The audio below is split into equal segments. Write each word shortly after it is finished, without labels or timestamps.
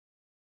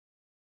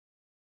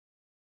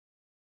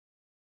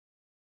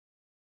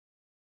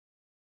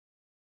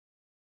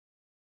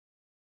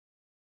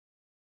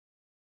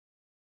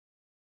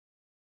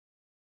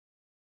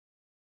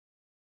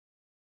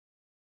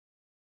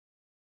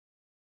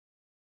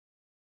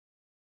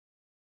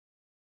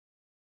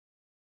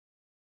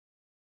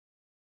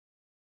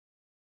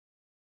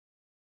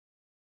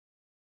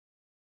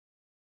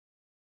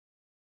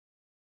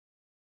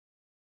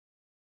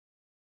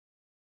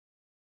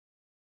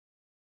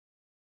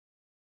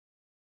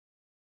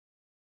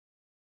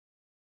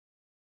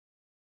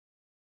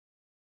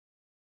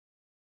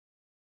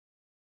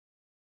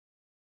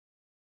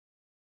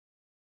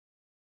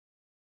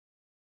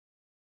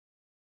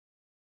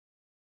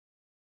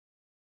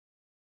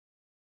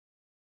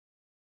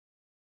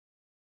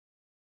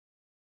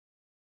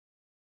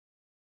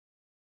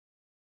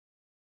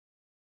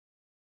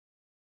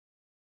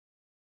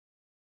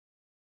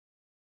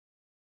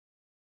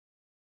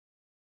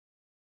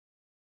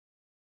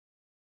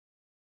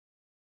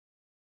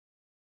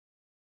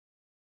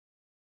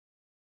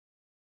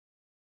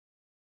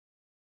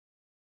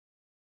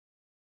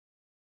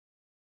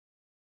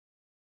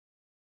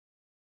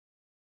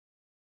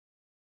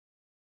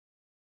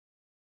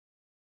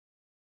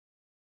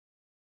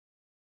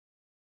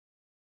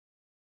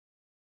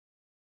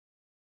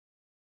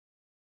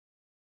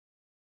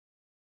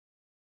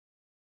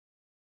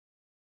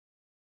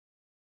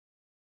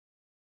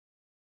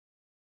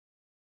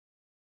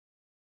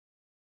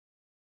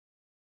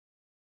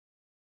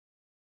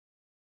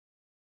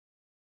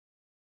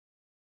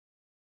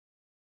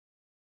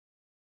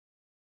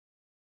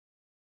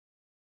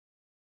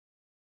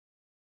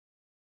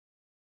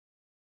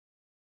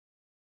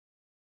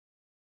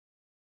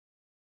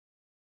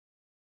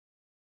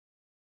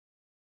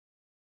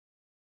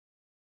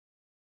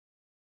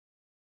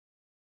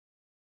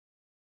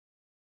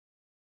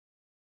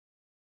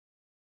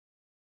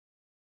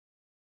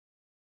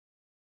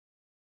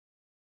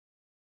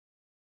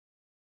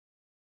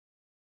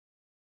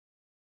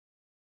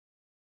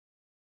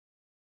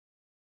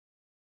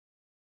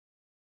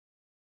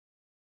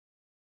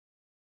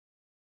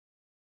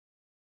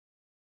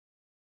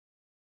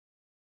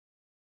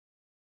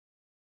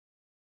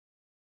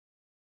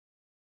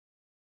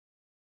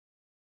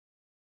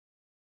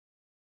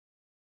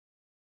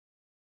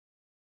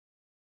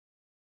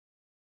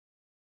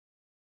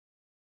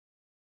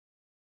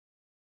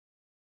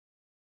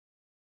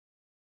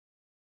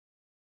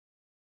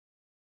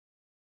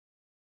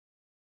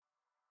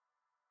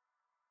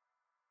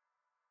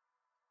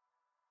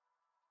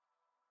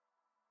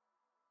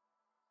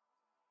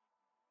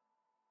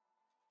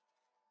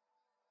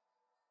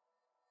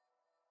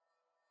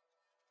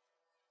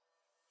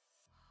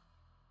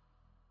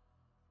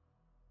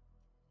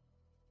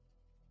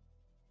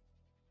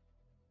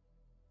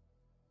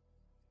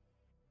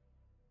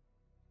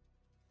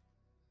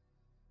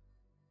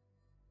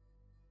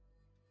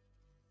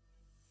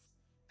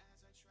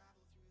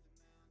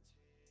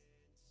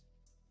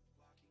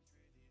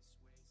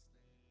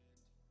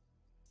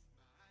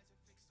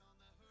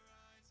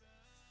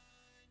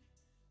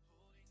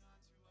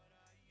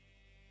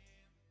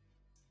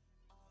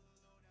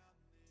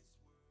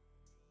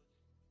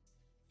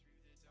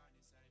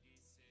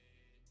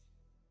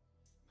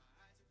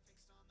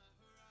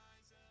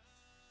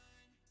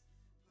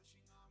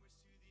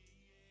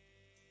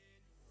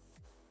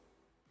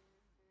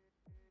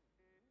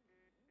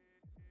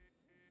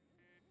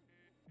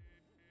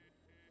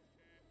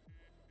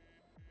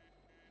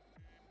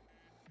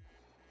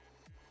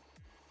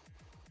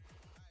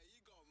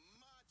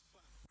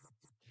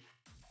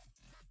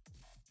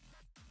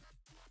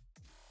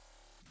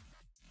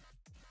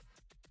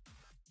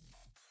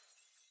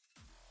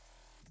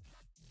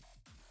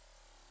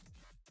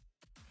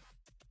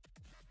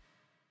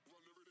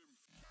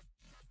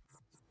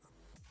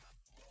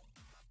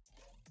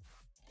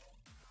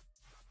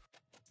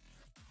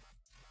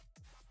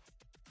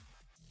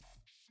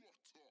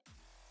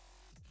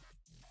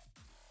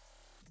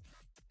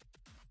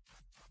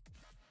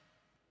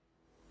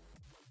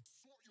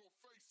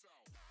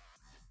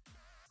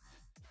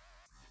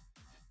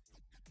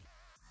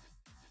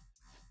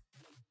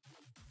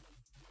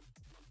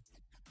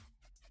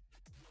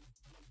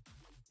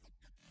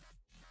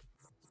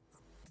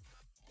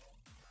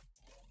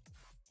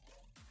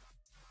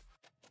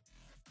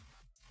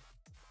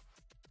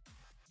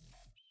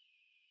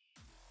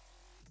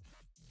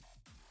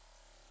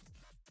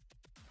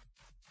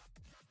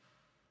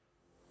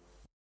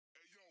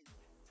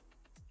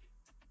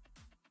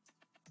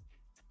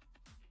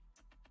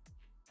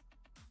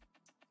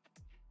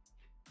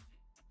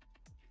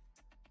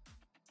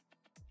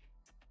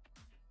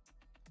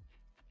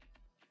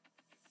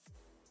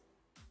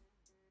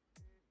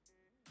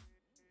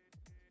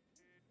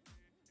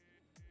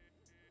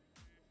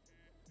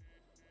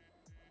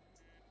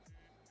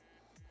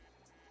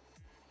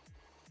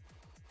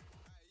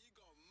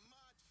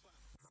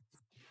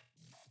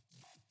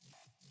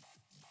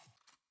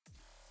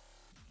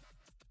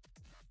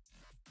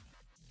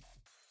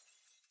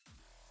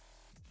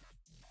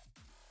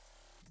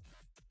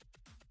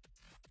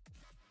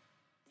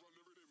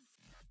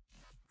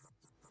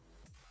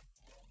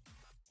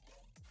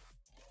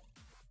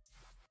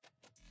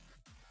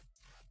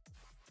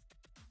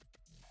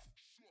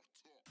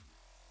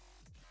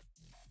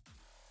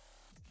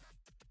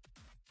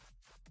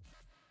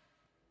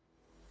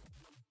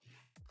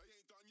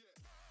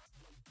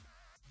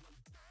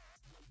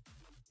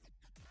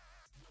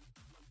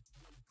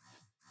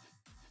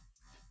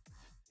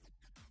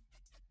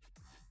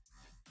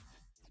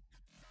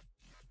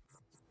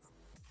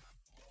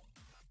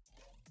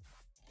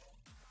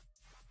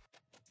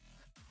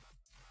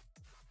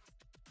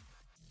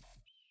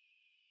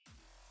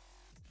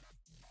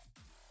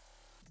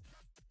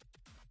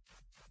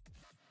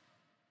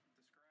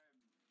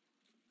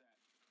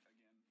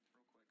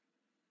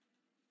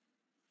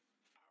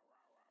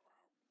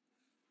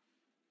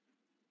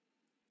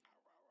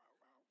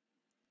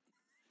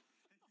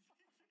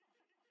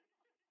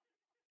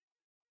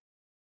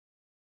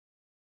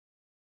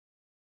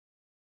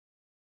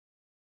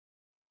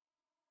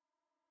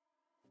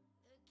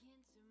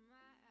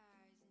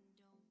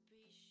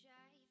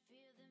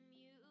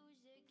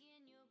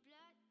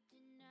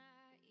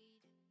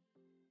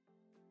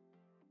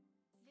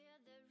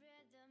the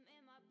rhythm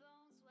in my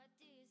bones. What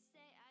do you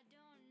say? I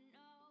don't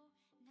know.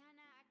 Nah,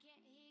 I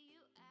can't hear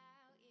you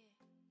out,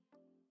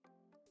 yeah.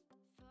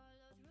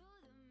 Follow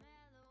through the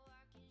mellow,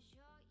 I can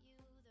show you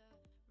the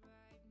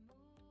right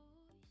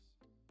moves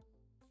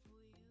for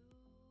you.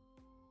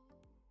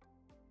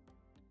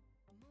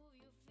 Move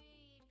your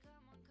feet,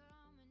 come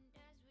on, and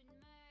dance with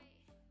me.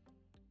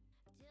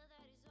 Till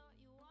that is all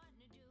you wanna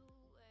do,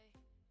 eh?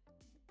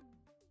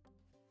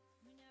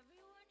 When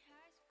everyone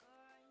has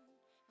gone and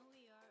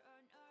we are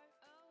on our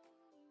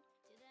own,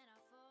 till then I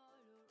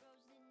follow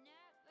roads that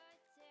never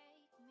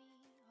take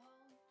me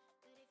home.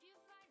 But if you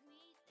find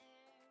me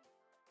there,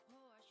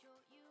 oh, I'll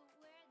show you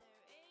where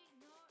there ain't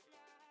no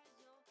lies.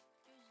 Oh, just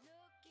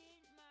look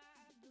in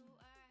my blue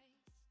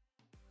eyes.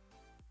 I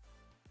can't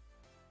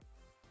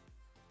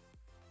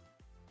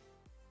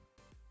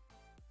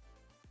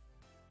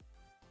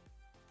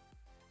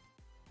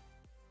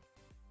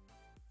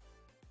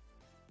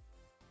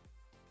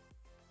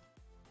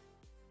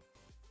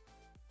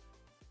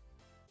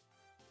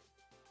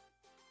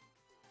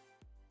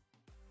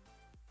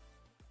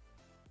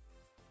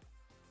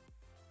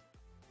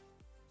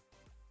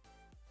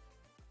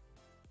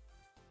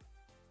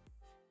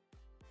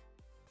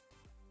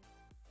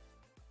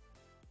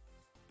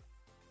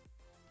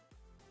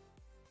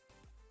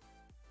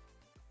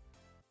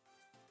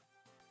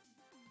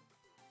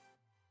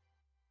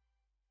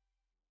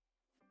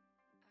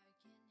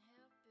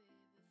help it,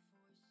 but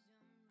for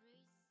some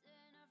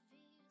reason I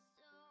feel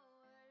so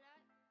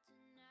alive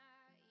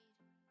tonight.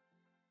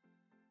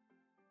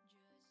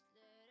 Just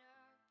let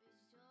up,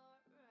 it's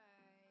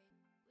alright.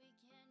 We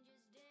can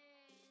just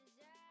dance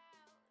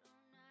out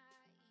all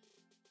night.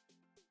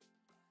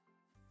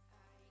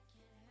 I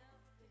can't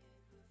help it,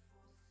 but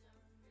for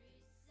some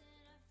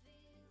reason I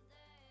feel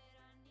that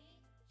I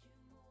need you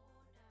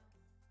more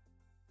now.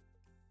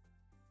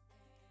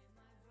 Am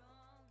I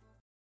wrong?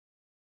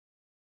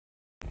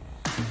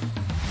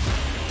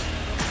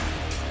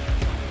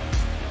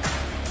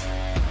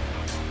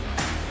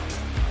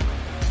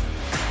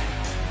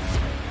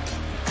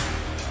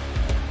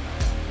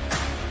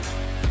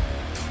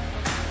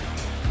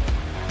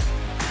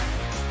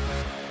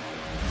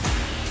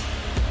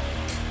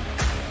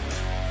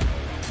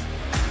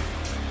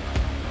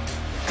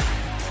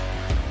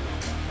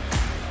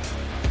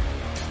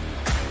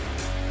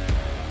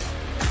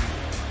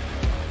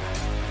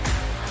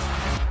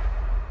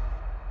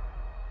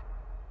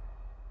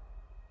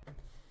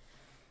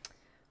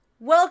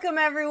 Welcome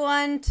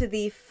everyone to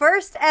the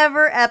first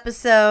ever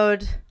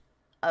episode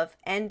of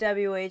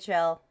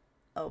NWHL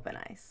Open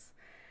Ice.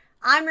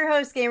 I'm your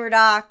host, Gamer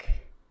Doc.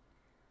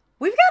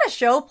 We've got a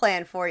show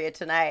planned for you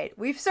tonight.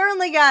 We've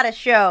certainly got a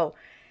show.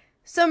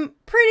 Some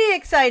pretty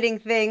exciting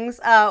things.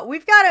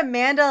 We've got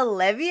Amanda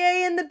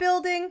Leveille in the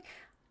building.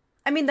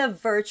 I mean, the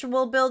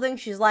virtual building.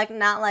 She's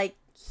not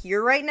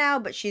here right now,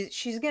 but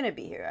she's gonna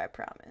be here, I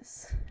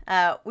promise.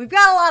 We've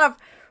got a lot of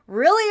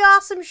really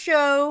awesome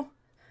show.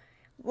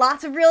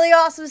 Lots of really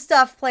awesome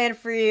stuff planned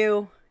for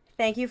you.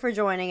 Thank you for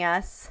joining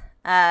us.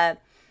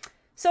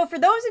 So for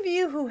those of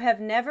you who have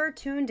never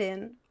tuned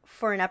in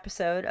for an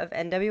episode of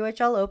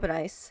NWHL Open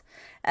Ice,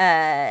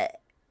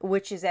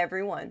 which is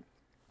everyone,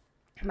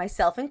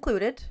 myself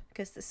included,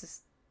 because this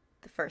is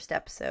the first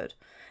episode,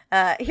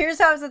 here's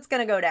how it's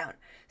going to go down.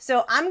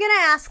 So I'm going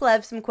to ask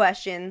Lev some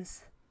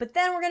questions, but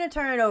then we're going to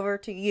turn it over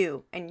to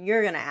you, and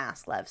you're going to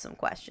ask Lev some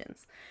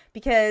questions,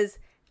 because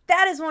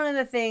that is one of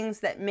the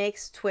things that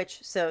makes Twitch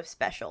so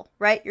special,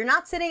 right? You're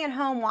not sitting at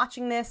home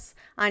watching this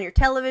on your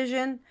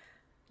television.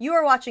 You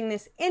are watching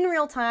this in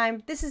real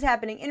time. This is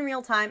happening in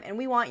real time, and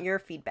we want your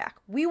feedback.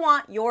 We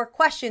want your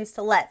questions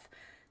to Lev.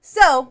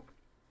 So,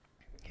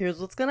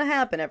 here's what's going to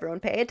happen. Everyone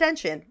pay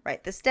attention.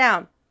 Write this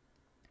down.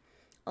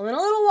 In a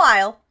little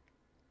while,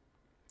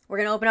 we're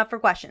going to open up for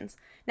questions.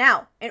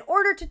 Now, in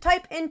order to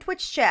type in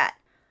Twitch chat,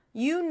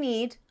 you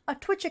need a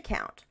Twitch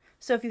account.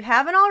 So if you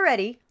haven't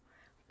already,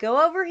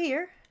 go over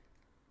here.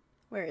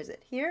 Where is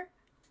it? Here?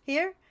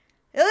 Here?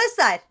 This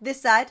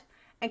side,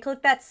 and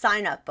click that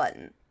sign up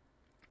button.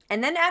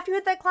 And then after you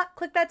hit that,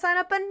 click that sign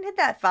up button, hit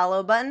that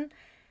follow button,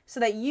 so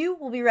that you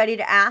will be ready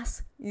to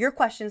ask your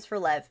questions for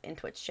Lev in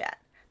Twitch chat.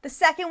 The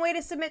second way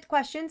to submit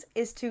questions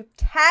is to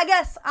tag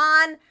us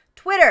on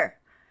Twitter.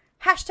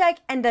 Hashtag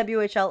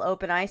NWHL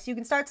Open Ice. You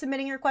can start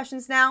submitting your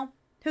questions now.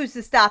 Who's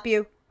to stop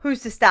you?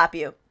 Who's to stop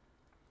you?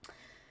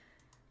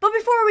 But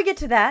before we get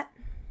to that,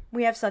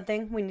 we have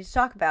something we need to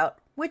talk about,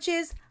 which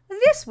is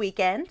this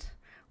weekend.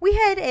 We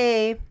had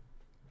a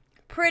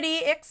pretty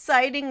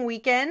exciting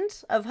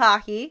weekend of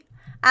hockey.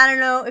 I don't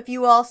know if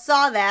you all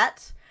saw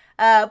that,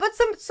 but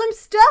some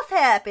stuff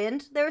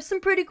happened. There was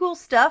some pretty cool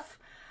stuff.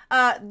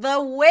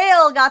 The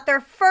Whale got their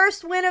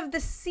first win of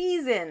the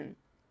season.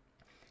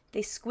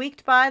 They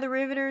squeaked by the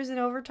Riveters in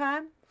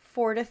overtime,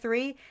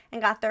 4-3,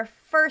 and got their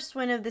first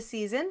win of the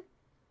season.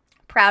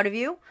 Proud of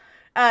you.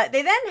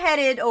 They then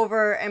headed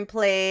over and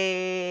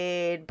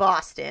played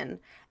Boston.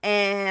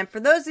 And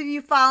for those of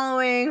you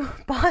following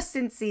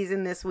Boston's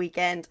season this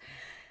weekend,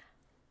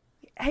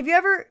 have you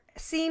ever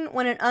seen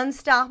when an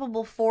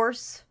unstoppable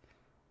force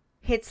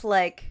hits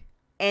like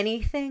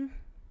anything,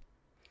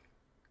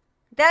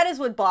 that is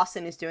what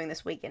Boston is doing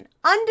this weekend.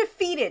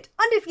 Undefeated.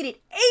 18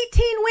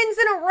 wins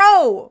in a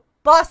row.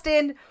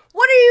 Boston,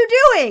 what are you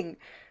doing?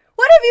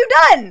 What have you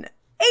done?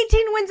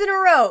 18 wins in a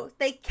row.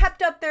 They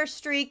kept up their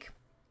streak.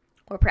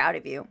 We're proud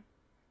of you.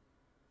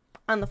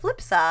 On the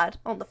flip side,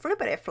 on the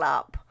flippity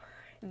flop,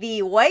 the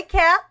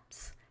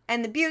Whitecaps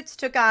and the Buttes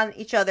took on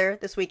each other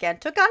this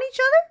weekend.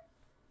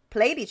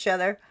 Played each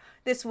other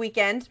this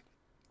weekend.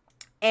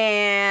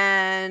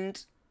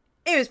 And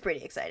it was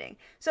pretty exciting.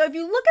 So if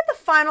you look at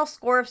the final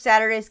score of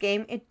Saturday's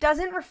game, it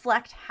doesn't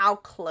reflect how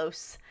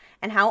close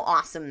and how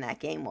awesome that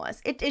game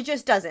was. It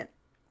just doesn't.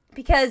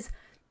 Because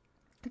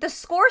the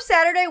score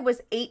Saturday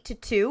was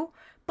 8-2,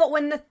 but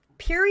when the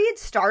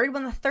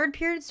third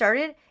period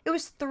started, it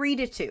was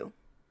 3-2.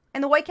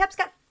 And the Whitecaps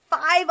got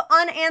 5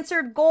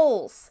 unanswered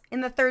goals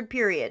in the third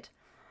period.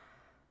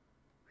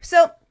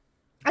 So,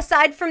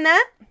 aside from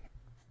that,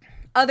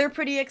 other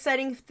pretty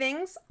exciting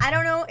things. I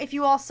don't know if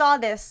you all saw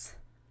this,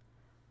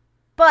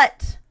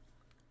 but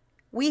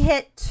we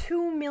hit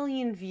 2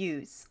 million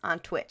views on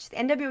Twitch. The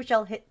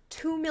NWHL hit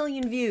 2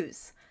 million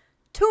views.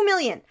 2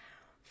 million.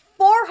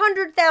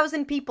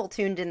 400,000 people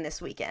tuned in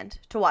this weekend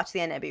to watch the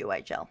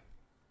NWHL.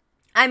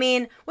 I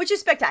mean, which is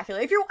spectacular.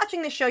 If you're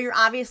watching this show, you're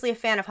obviously a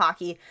fan of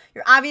hockey.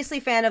 You're obviously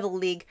a fan of the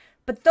league.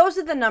 But those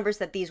are the numbers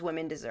that these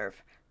women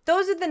deserve.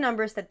 Those are the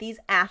numbers that these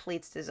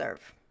athletes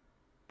deserve.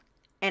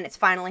 And it's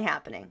finally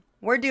happening.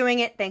 We're doing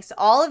it thanks to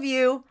all of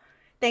you.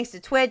 Thanks to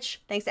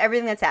Twitch. Thanks to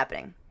everything that's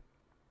happening.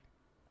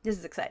 This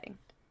is exciting.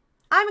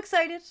 I'm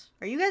excited.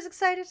 Are you guys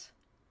excited?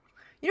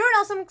 You know what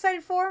else I'm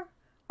excited for?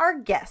 Our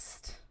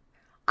guest.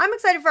 I'm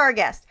excited for our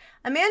guest.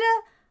 Amanda,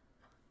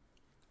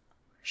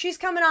 she's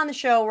coming on the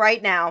show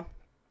right now.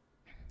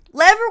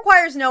 Lev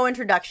requires no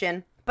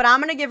introduction, but I'm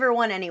going to give her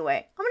one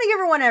anyway.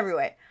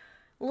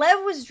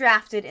 Lev was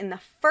drafted in the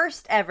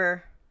first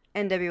ever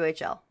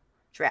NWHL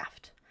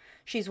draft.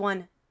 She's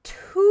won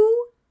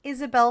 2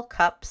 Isabel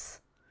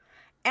Cups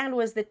and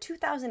was the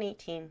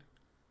 2018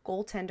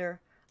 Goaltender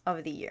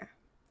of the Year.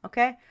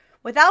 Okay?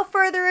 Without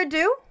further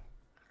ado,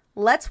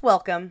 let's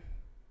welcome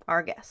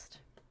our guest.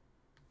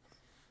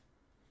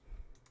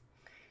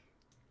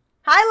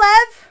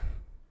 Hi, Lev.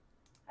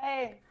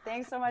 Hey,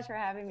 thanks so much for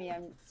having me.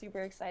 I'm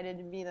super excited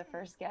to be the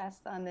first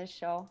guest on this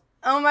show.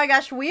 Oh my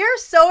gosh, we are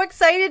so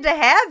excited to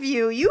have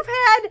you.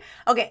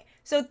 Okay,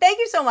 so thank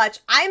you so much.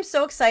 I'm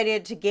so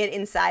excited to get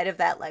inside of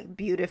that like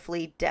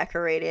beautifully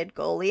decorated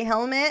goalie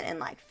helmet and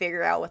like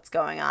figure out what's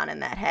going on in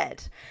that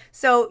head.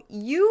 So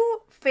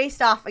you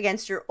faced off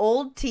against your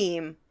old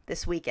team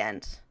this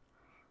weekend.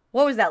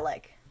 What was that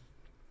like?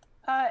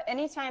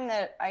 Anytime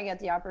that I get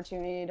the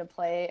opportunity to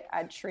play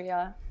at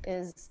TRIA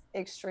is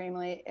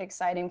extremely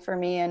exciting for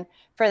me. And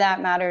for that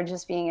matter,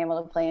 just being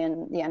able to play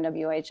in the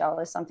NWHL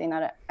is something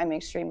that I'm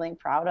extremely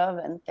proud of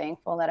and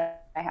thankful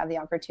that I have the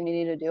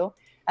opportunity to do.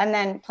 And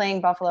then playing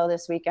Buffalo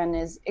this weekend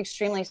is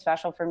extremely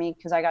special for me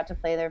because I got to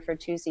play there for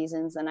 2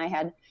 seasons and I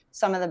had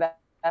some of the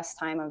best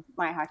time of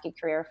my hockey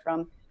career,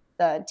 from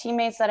the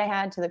teammates that I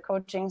had to the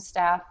coaching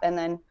staff. And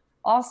then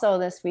also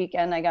this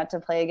weekend, I got to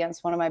play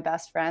against one of my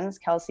best friends,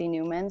 Kelsey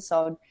Newman.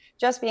 So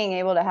just being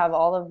able to have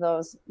all of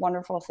those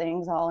wonderful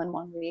things all in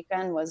one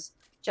weekend was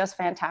just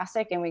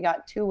fantastic. And we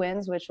got 2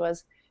 wins, which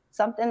was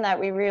something that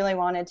we really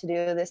wanted to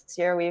do this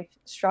year. We've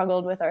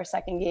struggled with our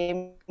second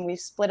game. We've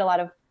split a lot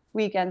of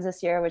weekends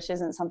this year, which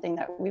isn't something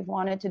that we've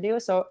wanted to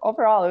do. So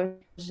overall,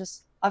 it was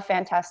just a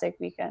fantastic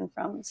weekend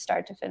from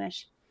start to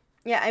finish.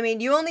 Yeah, I mean,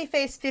 you only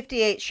faced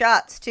 58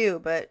 shots too,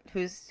 but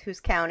who's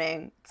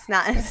counting? It's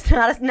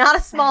not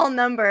a small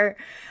number.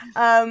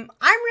 I'm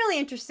really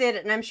interested,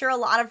 and I'm sure a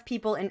lot of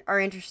people are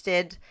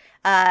interested.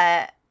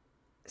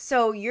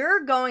 So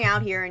you're going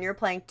out here and you're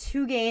playing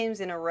 2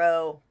 games in a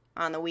row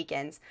on the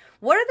weekends.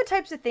 What are the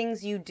types of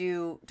things you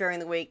do during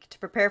the week to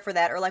prepare for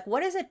that, or like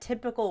what does a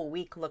typical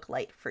week look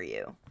like for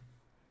you?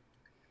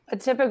 A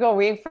typical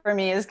week for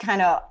me is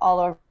kind of all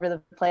over the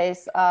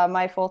place.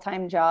 My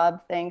full-time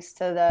job, thanks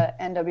to the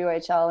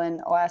NWHL and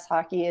OS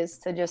hockey, is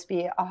to just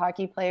be a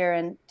hockey player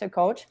and to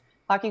coach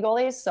hockey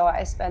goalies. So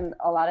I spend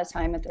a lot of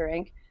time at the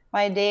rink.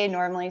 My day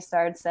normally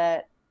starts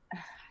at,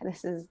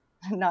 this is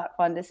not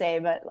fun to say,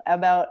 but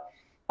about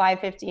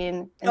 5:15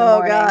 in the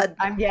morning. God.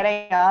 I'm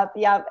getting up.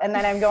 Yep. And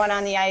then I'm going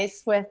on the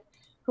ice with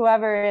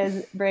whoever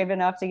is brave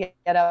enough to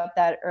get up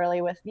that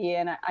early with me.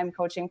 And I'm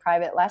coaching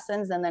private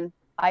lessons. And then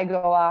I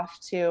go off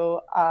to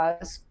a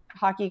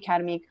hockey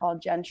academy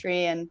called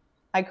Gentry, and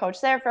I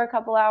coach there for a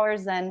couple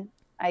hours. Then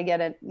I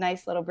get a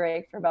nice little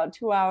break for about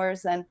 2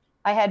 hours. Then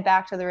I head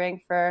back to the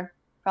rink for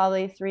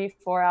probably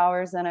 3-4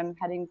 hours. Then I'm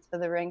heading to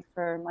the rink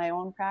for my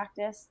own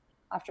practice.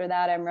 After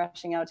that, I'm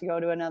rushing out to go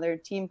to another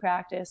team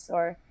practice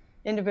or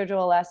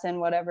individual lesson,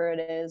 whatever it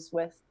is,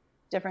 with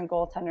different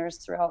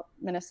goaltenders throughout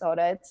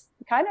Minnesota. It's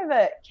kind of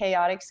a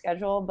chaotic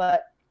schedule,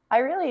 but I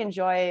really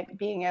enjoy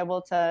being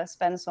able to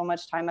spend so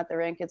much time at the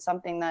rink. It's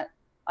something that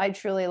I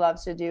truly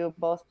love to do,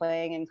 both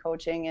playing and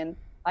coaching. And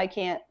I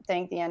can't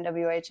thank the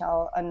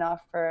NWHL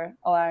enough for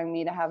allowing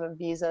me to have a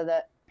visa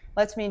that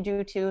lets me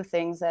do two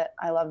things that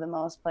I love the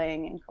most,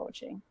 playing and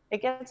coaching.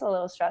 It gets a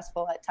little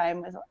stressful at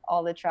times with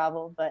all the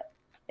travel, but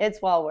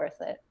it's well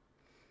worth it.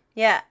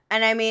 Yeah,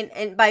 and I mean,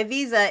 and by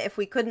visa, if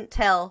we couldn't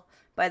tell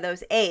by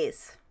those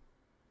A's.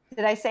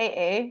 Did I say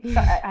A? So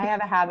I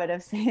have a habit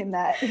of saying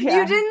that.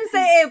 Yeah. You didn't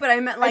say A, but I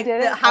meant like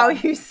how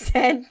you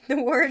said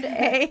the word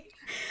A.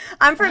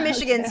 I'm from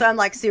Michigan, so I'm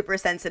like super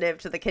sensitive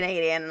to the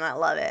Canadian, and I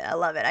love it. I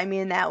love it. I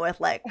mean that with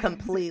like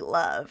complete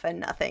love and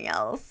nothing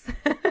else.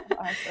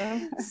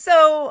 Awesome.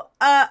 So,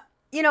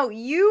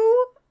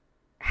 you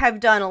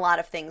have done a lot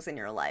of things in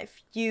your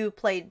life. You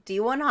played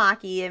D1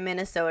 hockey in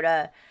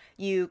Minnesota.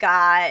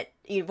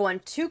 You've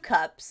won 2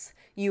 cups.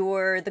 You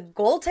were the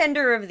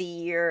goaltender of the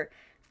year.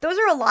 Those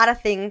are a lot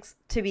of things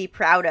to be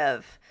proud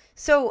of.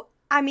 So,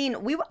 I mean,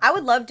 I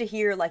would love to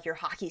hear like your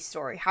hockey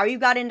story, how you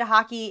got into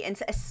hockey,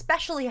 and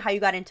especially how you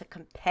got into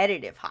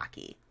competitive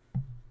hockey.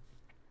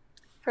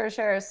 For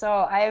sure. So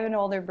I have an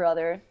older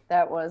brother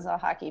that was a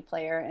hockey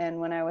player, and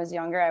when I was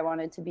younger, I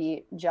wanted to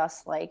be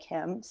just like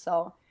him.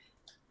 So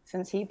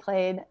since he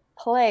played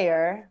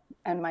player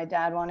and my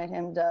dad wanted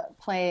him to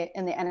play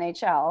in the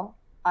NHL,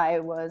 I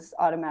was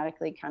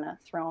automatically kind of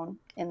thrown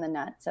in the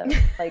net to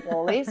play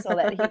goalie so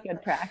that he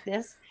could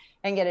practice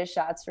and get his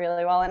shots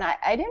really well. And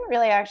I didn't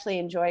really actually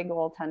enjoy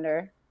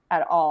goaltender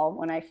at all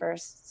when I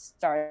first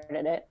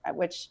started it,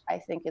 which I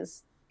think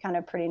is kind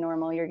of pretty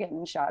normal. You're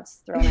getting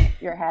shots thrown at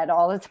your head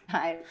all the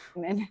time,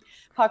 and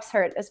pucks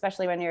hurt,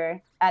 especially when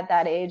you're at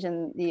that age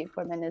and the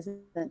equipment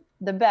isn't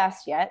the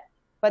best yet.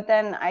 But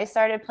then I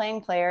started playing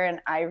player, and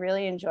I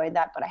really enjoyed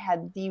that, but I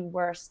had the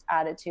worst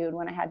attitude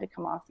when I had to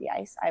come off the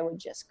ice. I would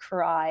just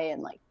cry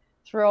and like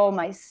throw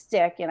my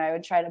stick, and I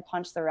would try to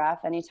punch the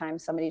ref anytime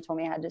somebody told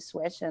me I had to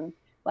switch and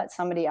let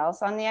somebody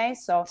else on the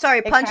ice. So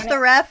sorry, punch the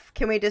ref.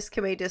 Can we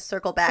just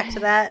circle back to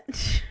that?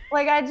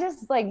 Like I'd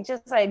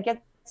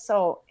get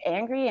so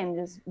angry and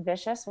just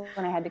vicious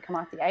when I had to come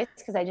off the ice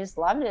because I just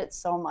loved it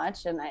so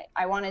much, and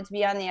I wanted to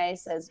be on the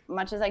ice as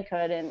much as I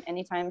could. And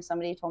anytime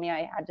somebody told me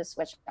I had to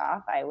switch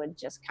off, I would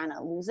just kind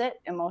of lose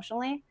it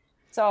emotionally.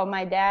 So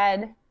my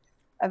dad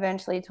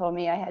eventually told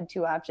me I had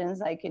 2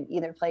 options. I could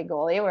either play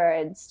goalie, where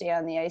I'd stay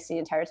on the ice the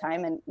entire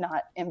time and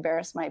not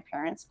embarrass my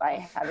parents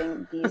by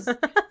having these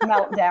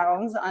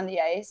meltdowns on the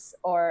ice,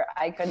 or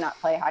I could not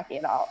play hockey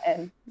at all.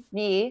 And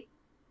me,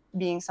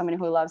 being someone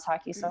who loves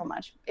hockey so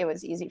much, it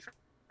was easy for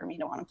me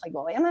to want to play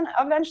goalie. And then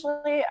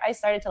eventually I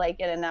started to like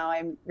it, and now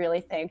I'm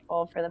really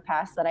thankful for the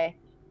past that I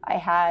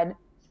had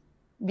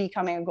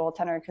becoming a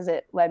goaltender, because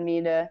it led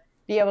me to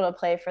be able to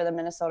play for the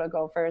Minnesota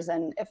Gophers.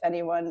 And if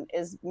anyone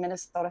is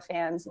Minnesota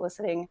fans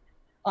listening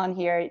on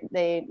here,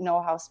 they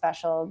know how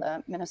special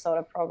the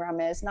Minnesota program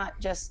is, not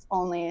just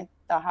only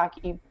the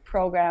hockey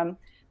program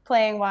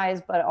playing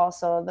wise, but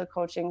also the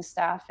coaching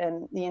staff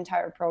and the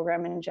entire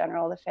program in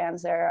general. The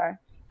fans there are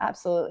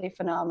absolutely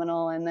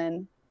phenomenal. And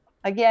then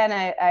again,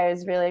 I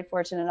was really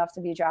fortunate enough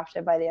to be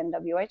drafted by the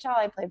NWHL.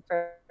 I played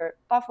for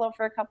Buffalo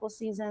for a couple of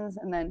seasons,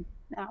 and then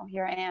now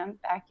here I am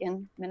back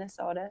in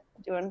Minnesota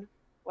doing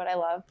what I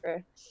love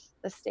for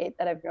the state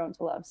that I've grown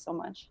to love so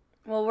much.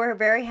 Well, we're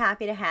very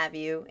happy to have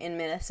you in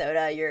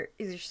Minnesota. You're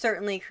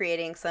certainly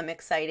creating some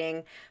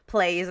exciting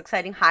plays,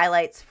 exciting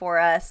highlights for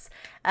us.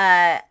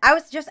 That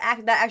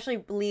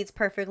actually leads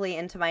perfectly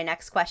into my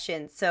next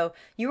question. So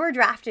you were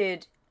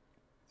drafted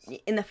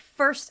in the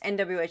first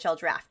NWHL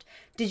draft.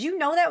 Did you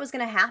know that was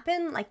going to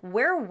happen? Like,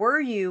 where were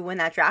you when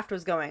that draft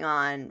was going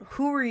on?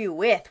 Who were you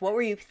with? What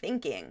were you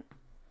thinking?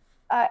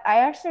 I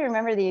actually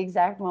remember the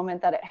exact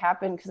moment that it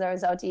happened, because I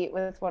was out to eat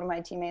with one of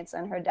my teammates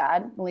and her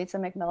dad, Melissa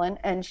McMillan,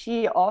 and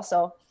she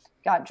also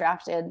got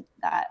drafted.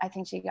 I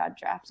think she got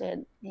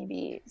drafted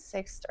maybe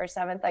 6th or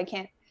 7th. I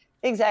can't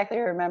exactly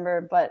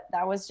remember, but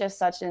that was just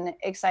such an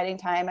exciting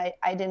time.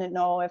 I didn't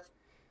know if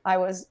I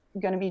was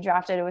going to be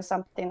drafted. It was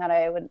something that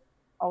I would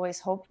always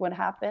hoped would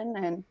happen,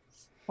 and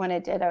when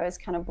it did, I was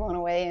kind of blown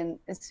away and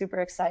super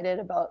excited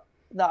about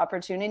the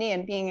opportunity.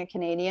 And being a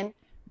Canadian at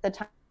the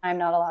time,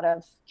 not a lot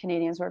of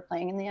Canadians were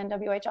playing in the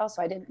NWHL,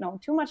 so I didn't know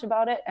too much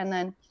about it. And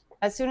then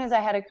as soon as I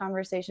had a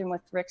conversation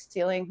with Rick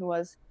Steeling, who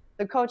was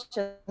the coach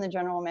and the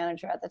general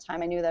manager at the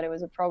time, I knew that it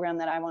was a program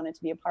that I wanted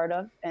to be a part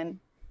of. And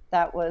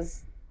that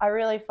was a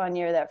really fun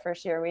year. That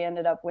first year, we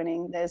ended up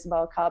winning the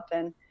Isabel Cup,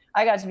 and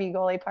I got to be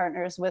goalie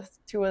partners with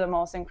 2 of the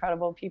most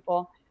incredible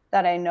people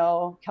that I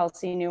know,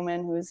 Kelsey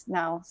Newman, who's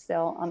now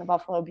still on the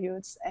Buffalo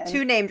Beauts. And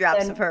 2 name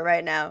drops of her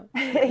right now.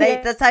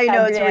 That's how you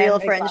know it's real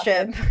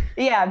friendship.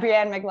 Yeah,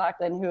 Brianne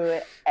McLaughlin, who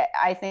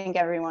I think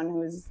everyone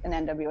who's an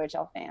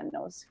NWHL fan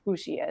knows who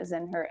she is,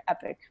 and her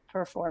epic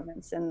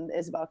performance in the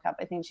Isabel Cup.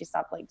 I think she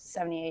stopped like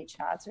 78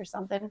 shots or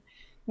something.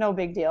 No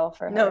big deal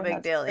for her. No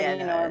big deal.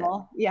 Yeah,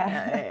 normal.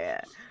 Yeah.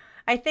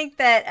 I think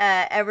that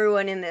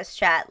everyone in this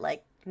chat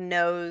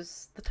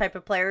knows the type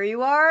of player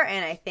you are,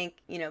 and I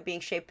think being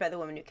shaped by the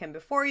women who came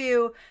before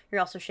you, you're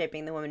also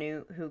shaping the women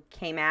who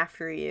came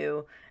after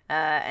you,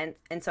 and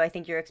so I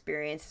think your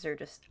experiences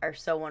are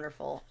so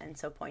wonderful and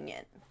so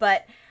poignant.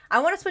 But I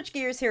want to switch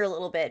gears here a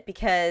little bit,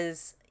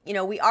 because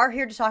we are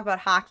here to talk about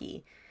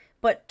hockey,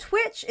 but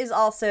Twitch is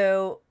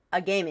also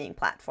a gaming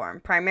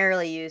platform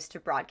primarily used to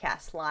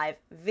broadcast live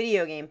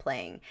video game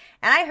playing.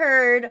 And I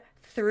heard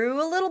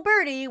through a little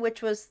birdie,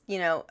 which was,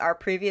 our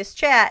previous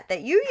chat,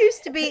 that you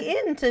used to be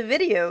into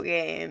video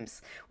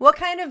games. What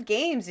kind of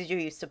games did you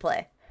used to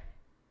play?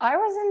 I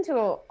was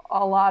into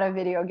a lot of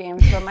video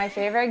games, but my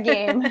favorite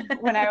game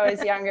when I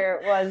was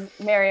younger was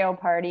Mario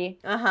Party.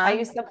 I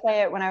used to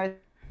play it when I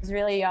was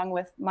really young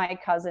with my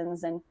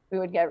cousins, and we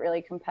would get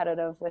really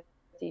competitive with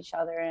each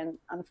other. And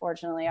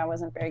unfortunately, I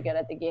wasn't very good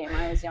at the game.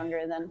 I was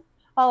younger than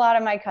a lot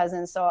of my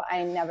cousins, so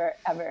I never,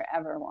 ever,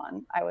 ever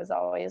won. I was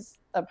always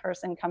the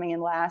person coming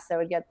in last. I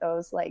would get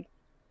those, like,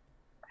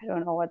 I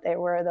don't know what they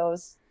were,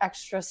 those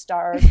extra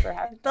stars for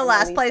having the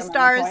last place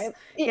stars.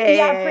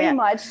 Yeah, pretty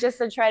much, just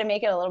to try to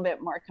make it a little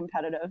bit more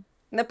competitive.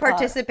 The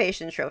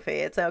participation trophy,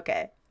 it's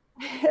okay.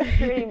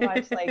 Pretty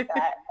much like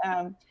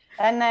that.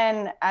 And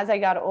then as I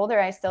got older,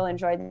 I still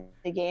enjoyed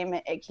the game.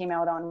 It came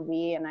out on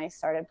Wii, and I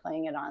started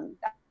playing it on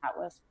that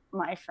with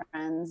my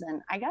friends,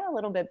 and I got a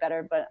little bit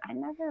better, but I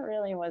never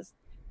really was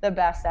the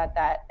best at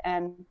that.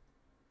 And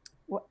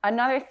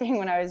another thing,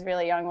 when I was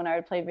really young, when I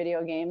would play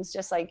video games,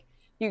 just like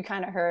you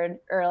kind of heard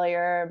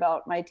earlier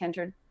about my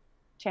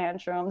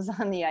tantrums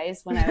on the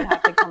ice when I would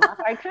have to come up,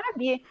 I'd kind of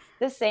be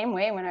the same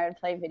way when I would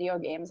play video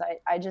games.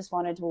 I just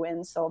wanted to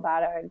win so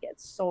bad. I would get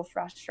so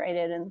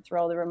frustrated and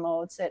throw the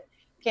remotes. It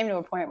came to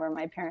a point where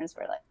my parents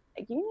were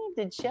like, you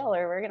need to chill,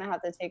 or we're going to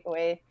have to take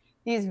away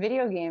these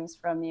video games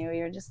from you.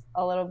 You're just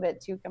a little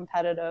bit too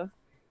competitive.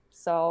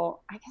 So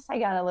I guess I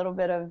got a little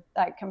bit of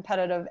that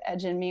competitive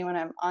edge in me when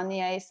I'm on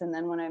the ice, and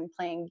then when I'm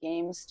playing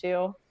games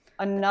too.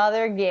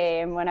 Another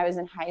game when I was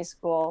in high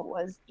school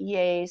was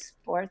EA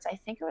Sports. I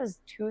think it was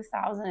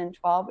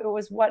 2012. It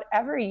was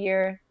whatever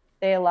year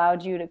they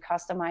allowed you to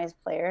customize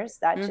players.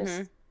 That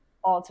just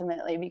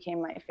ultimately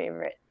became my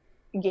favorite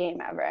game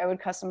ever. I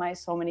would customize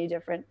so many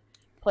different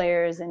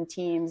players and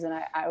teams, and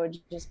I would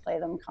just play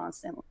them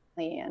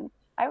constantly. And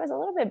I was a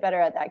little bit better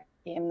at that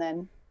game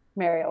than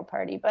Mario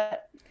Party,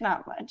 but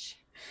not much.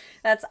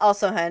 That's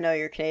also how I know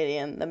you're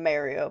Canadian, the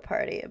Mario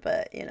Party,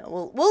 but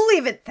we'll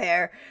leave it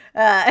there.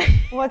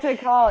 What's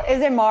it called?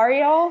 Is it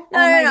Mario?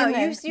 No.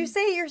 You're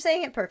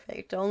saying it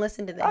perfect. Don't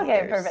listen to the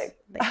haters.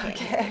 Perfect. They can't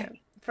hear you.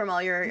 From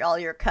all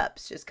your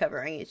cups, just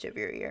covering each of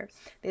your ear,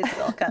 these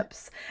little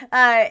cups.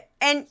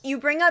 And you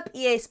bring up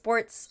EA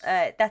Sports.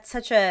 That's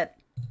such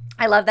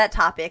I love that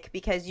topic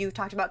because you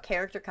talked about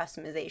character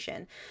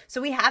customization.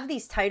 So we have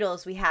these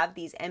titles. We have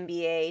these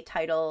NBA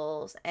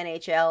titles,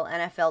 NHL,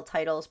 NFL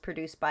titles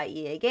produced by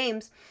EA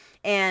Games.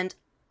 And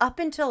up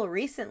until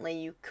recently,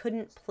 you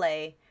couldn't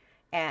play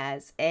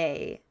as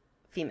a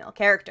female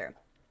character.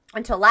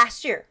 Until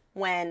last year,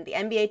 when the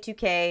NBA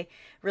 2K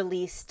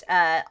released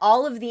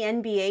all of the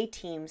NBA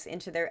teams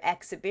into their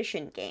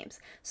exhibition games.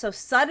 So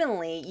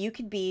suddenly you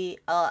could be,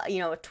 a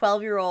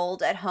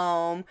 12-year-old at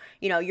home,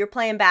 you're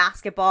playing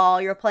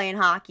basketball, you're playing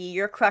hockey,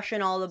 you're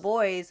crushing all the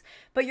boys,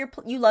 but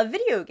you love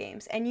video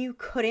games, and you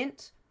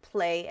couldn't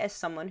play as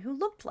someone who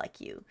looked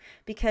like you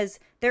because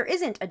there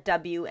isn't a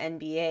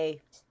WNBA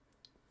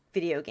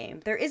video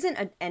game. There isn't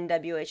an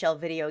NWHL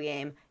video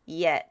game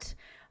yet,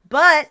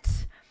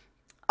 but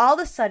all of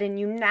a sudden,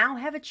 you now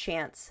have a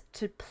chance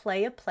to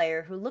play a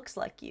player who looks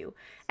like you.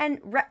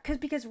 And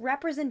because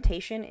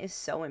representation is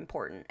so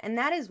important. And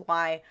that is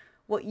why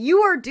what you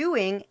are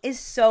doing is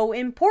so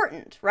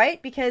important,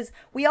 right? Because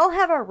we all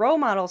have our role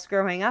models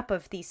growing up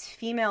of these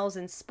females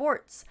in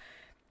sports.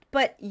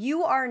 But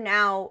you are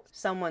now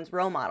someone's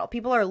role model.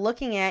 People are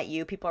looking at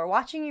you. People are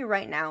watching you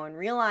right now and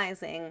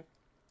realizing,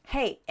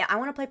 hey, I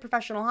want to play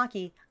professional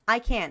hockey. I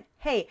can.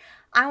 Hey,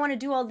 I want to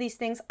do all these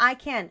things. I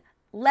can.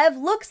 Lev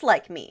looks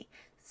like me.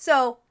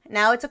 So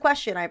now it's a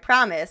question, I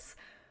promise.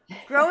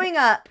 Growing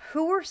up,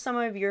 who were some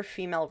of your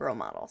female role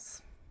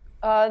models?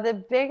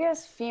 The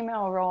biggest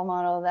female role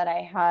model that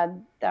I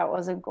had that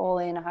was a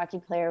goalie and a hockey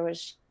player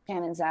was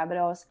Shannon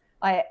Zabados.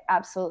 I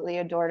absolutely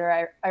adored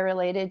her. I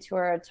related to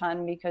her a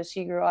ton because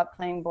she grew up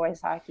playing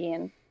boys hockey,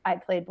 and I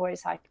played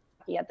boys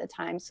hockey at the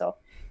time. So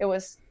there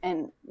was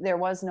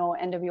no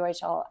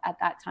NWHL at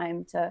that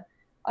time to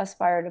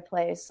aspire to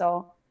play.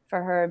 So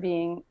for her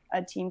being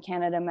a Team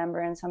Canada member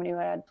and somebody who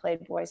had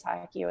played boys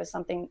hockey, was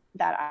something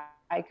that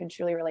I could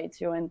truly relate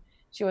to. And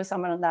she was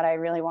someone that I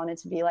really wanted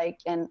to be like.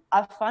 And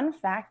a fun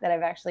fact that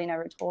I've actually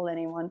never told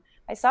anyone,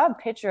 I saw a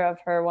picture of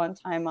her one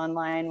time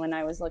online when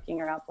I was looking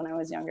her up when I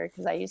was younger,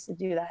 because I used to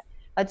do that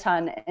a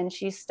ton, and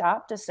she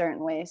stopped a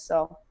certain way.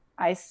 So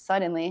I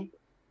suddenly,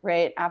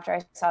 right after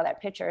I saw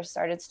that picture,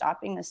 started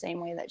stopping the same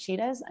way that she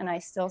does. And I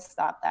still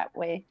stop that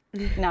way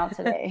now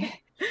today.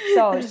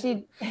 So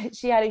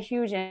she had a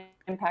huge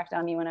impact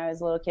on me when I was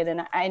a little kid,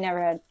 and I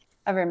never had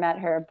ever met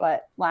her,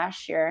 but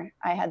last year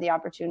I had the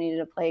opportunity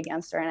to play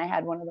against her, and I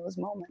had one of those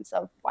moments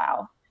of,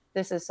 wow,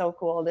 this is so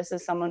cool. This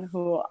is someone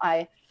who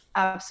I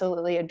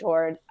absolutely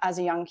adored as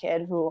a young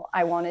kid, who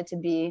I wanted to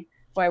be,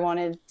 who I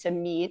wanted to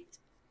meet,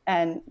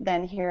 and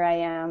then here I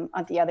am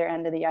at the other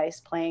end of the ice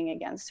playing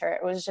against her.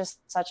 It was just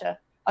such a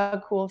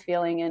a cool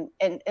feeling. And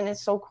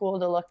it's so cool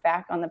to look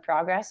back on the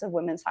progress of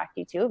women's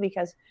hockey too,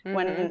 because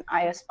when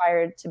I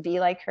aspired to be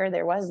like her,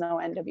 there was no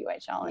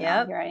NWHL. And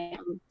now here I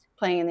am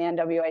playing in the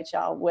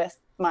NWHL with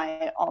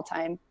my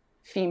all-time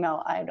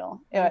female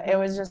idol. It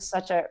was just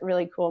such a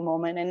really cool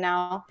moment. And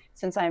now,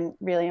 since I'm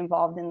really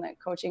involved in the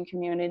coaching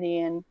community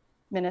in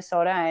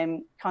Minnesota,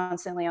 I'm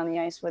constantly on the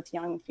ice with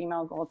young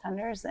female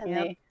goaltenders, and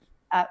they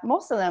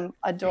most of them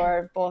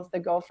adore both the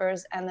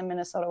Gophers and the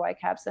Minnesota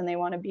Whitecaps, and they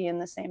want to be in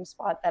the same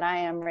spot that I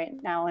am right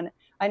now. And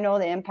I know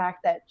the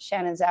impact that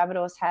Shannon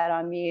Zabados had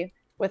on me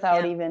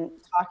without even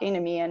talking to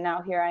me, and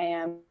now here I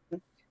am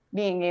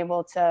being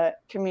able to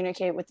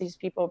communicate with these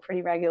people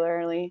pretty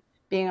regularly,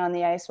 being on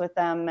the ice with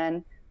them.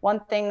 And one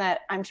thing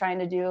that I'm trying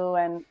to do,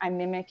 and I'm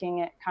mimicking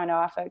it kind of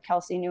off of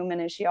Kelsey Newman,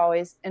 is she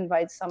always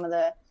invites some of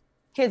the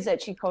kids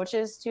that she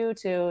coaches to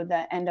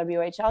the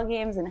NWHL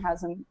games and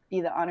has them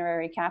be the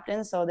honorary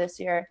captain. So this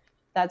year,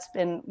 that's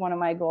been one of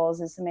my goals,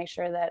 is to make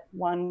sure that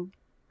one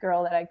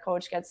girl that I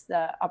coach gets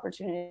the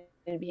opportunity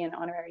to be an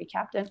honorary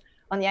captain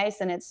on the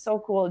ice. And it's so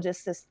cool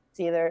just to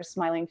see their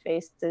smiling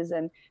faces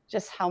and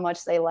just how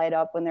much they light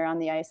up when they're on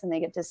the ice, and they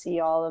get to see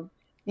all of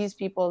these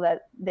people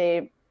that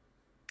they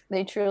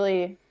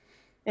truly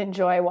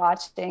enjoy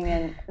watching.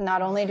 And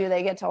not only do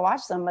they get to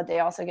watch them, but they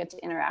also get to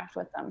interact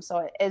with them.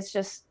 So it's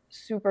just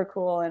super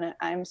cool. And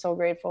I'm so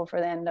grateful for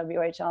the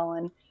NWHL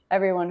and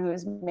everyone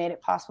who's made it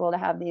possible to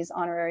have these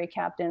honorary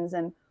captains,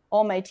 and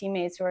all my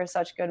teammates who are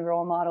such good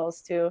role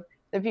models to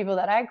the people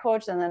that I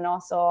coach, and then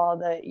also all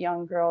the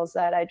young girls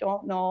that I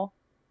don't know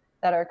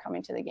that are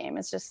coming to the game.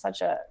 It's just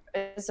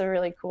it's a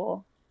really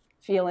cool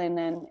feeling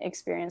and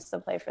experience to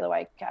play for the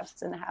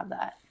Whitecaps and to have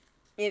that.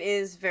 It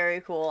is very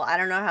cool. I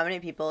don't know how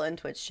many people in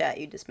Twitch chat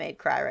you just made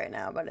cry right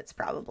now, but it's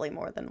probably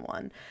more than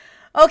one.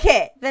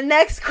 Okay, the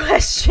next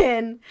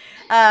question,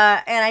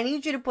 and I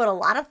need you to put a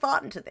lot of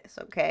thought into this,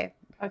 okay?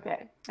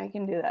 Okay, I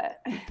can do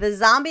that. The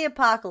zombie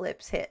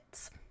apocalypse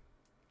hits.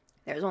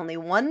 There's only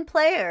one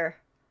player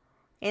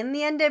in the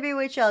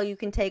NWHL you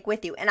can take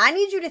with you. And I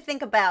need you to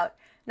think about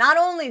not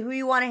only who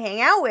you want to hang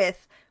out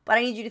with, but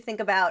I need you to think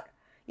about,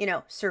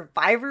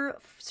 survival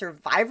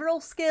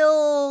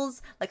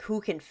skills, like who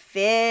can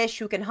fish,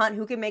 who can hunt,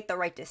 who can make the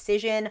right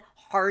decision,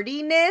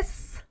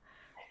 hardiness.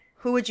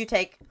 Who would you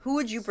take? Who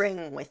would you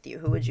bring with you?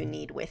 Who would you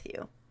need with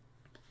you?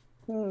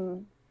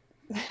 I'll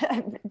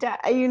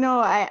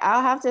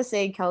have to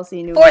say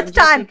Kelsey Newman. Fourth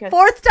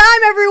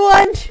time,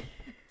 everyone.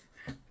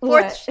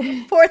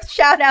 Fourth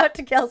shout out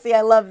to Kelsey.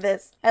 I love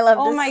this. I love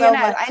this so much. Oh my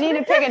goodness! I need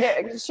to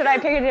pick should I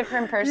pick a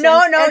different person?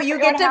 No, you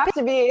get to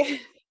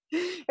pick.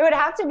 It would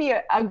have to be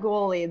a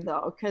goalie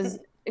though, because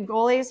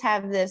goalies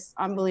have this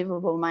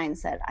unbelievable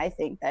mindset. I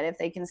think that if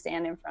they can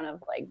stand in front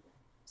of like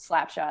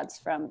slap shots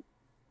from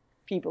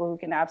people who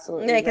can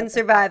they can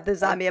survive the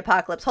zombie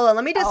apocalypse. Hold on,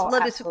 let me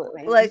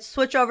let's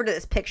switch over to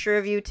this picture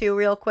of you two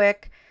real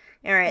quick.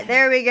 All right,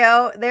 there we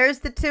go. There's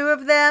the two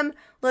of them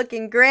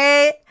looking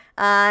great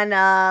on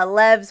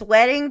Lev's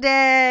wedding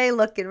day,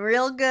 looking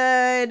real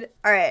good.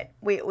 All right,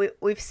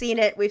 we've seen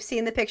it. We've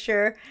seen the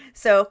picture.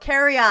 So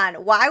carry on.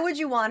 Why would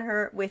you want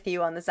her with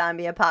you on the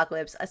zombie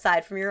apocalypse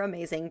aside from your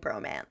amazing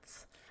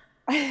bromance?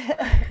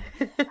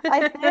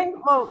 I think,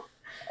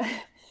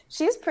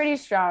 she's pretty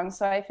strong,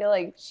 so I feel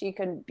like she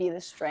could be the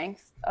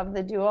strength of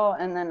the duo.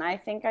 And then I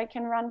think I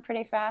can run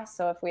pretty fast.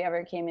 So if we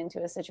ever came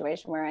into a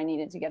situation where I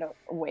needed to get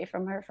away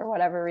from her for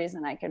whatever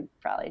reason, I could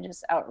probably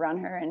just outrun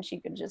her and she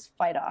could just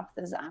fight off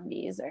the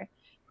zombies or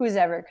who's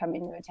ever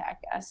coming to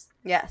attack us.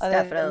 Yes,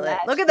 definitely.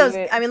 Look at those.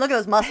 I mean, look at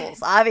those muscles.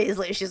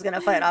 Obviously, she's going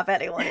to fight off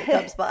anyone who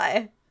comes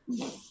by.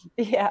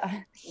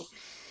 Yeah.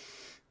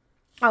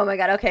 Oh my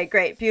God. Okay,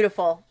 great.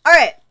 Beautiful. All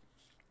right.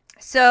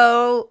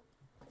 So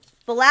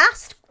the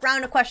last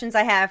round of questions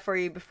I have for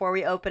you before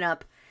we open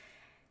up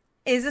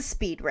is a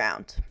speed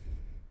round.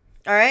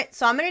 All right,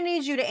 so I'm going to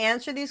need you to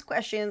answer these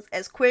questions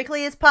as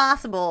quickly as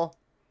possible.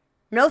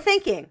 No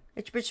thinking.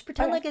 Just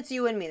pretend like it's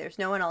you and me. There's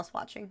no one else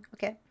watching,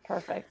 okay?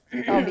 Perfect.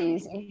 That'll be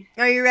easy.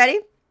 Are you ready?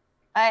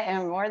 I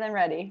am more than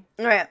ready.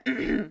 All right.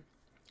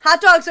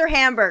 Hot dogs or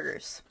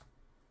hamburgers?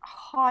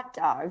 Hot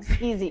dogs.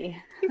 Easy.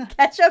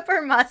 Ketchup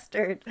or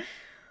mustard?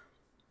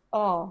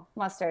 Oh,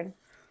 mustard.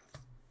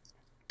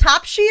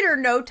 Top sheet or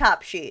no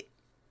top sheet?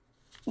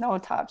 No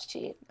top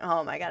sheet.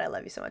 Oh my God, I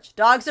love you so much.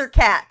 Dogs or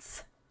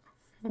cats?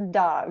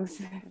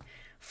 Dogs.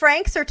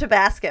 Frank's or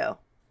Tabasco?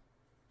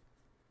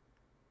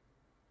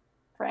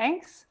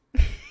 Frank's.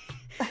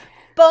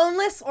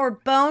 Boneless or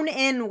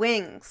bone-in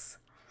wings?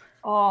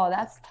 Oh,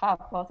 that's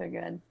tough. Both are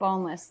good.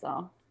 Boneless,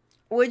 though.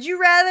 Would you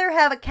rather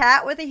have a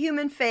cat with a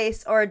human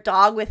face or a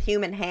dog with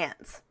human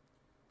hands?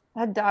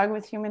 A dog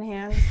with human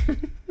hands.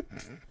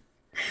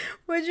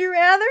 Would you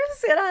rather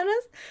sit on a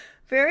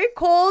very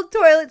cold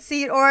toilet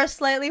seat or a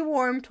slightly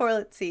warm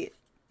toilet seat?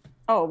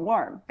 Oh,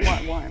 warm.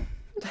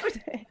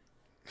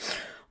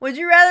 Would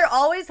you rather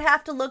always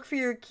have to look for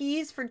your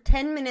keys for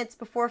 10 minutes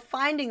before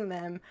finding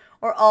them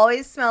or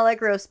always smell like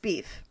roast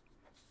beef?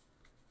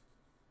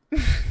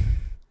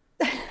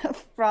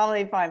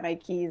 Probably find my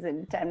keys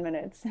in 10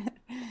 minutes.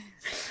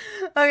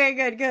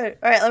 Okay, good.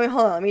 All right,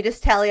 hold on. Let me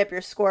just tally up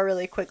your score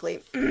really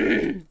quickly.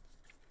 You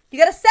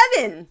got a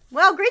 7.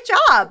 Wow, great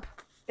job.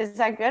 Is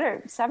that good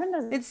or 7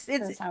 doesn't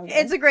sound good?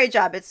 It's a great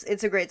job.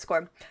 It's a great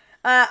score.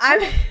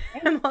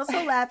 I'm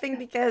also laughing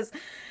because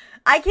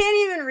I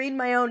can't even read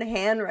my own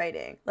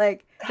handwriting.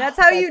 Like, that's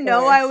how you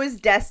know I was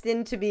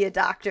destined to be a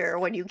doctor,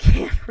 when you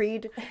can't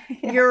read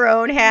your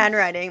own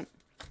handwriting.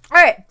 All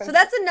right, so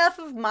that's enough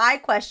of my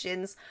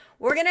questions.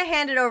 We're going to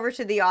hand it over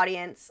to the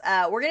audience.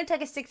 We're going to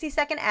take a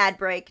 60-second ad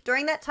break.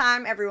 During that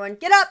time, everyone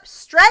get up,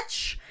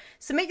 stretch,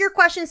 submit your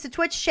questions to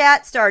Twitch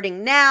chat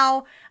starting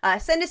now.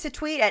 Send us a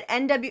tweet at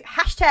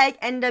hashtag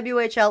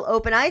NWHL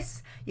Open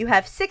Ice. You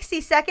have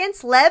 60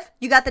 seconds. Lev,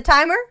 you got the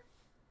timer?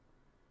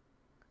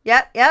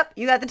 Yep,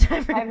 you got the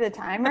timer. I have the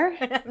timer?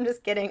 I'm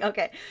just kidding.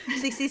 Okay,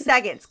 60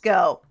 seconds,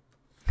 go.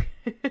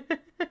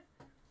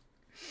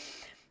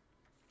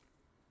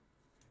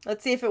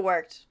 Let's see if it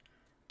worked.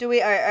 All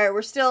right,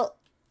 we're still...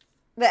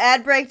 The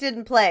ad break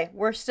didn't play.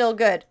 We're still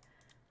good.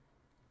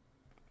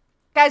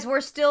 Guys,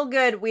 we're still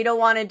good. We don't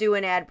want to do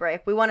an ad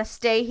break. We want to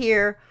stay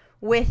here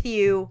with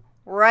you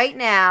right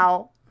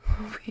now.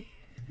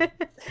 All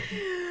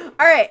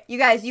right, you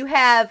guys, you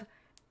have...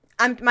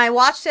 my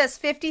watch says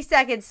 50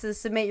 seconds to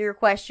submit your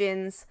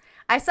questions.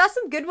 I saw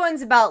some good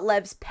ones about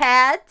Lev's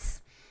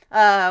pads,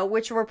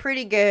 which were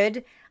pretty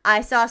good. I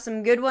saw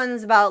some good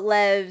ones about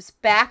Lev's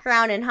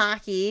background in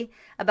hockey,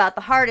 about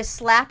the hardest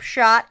slap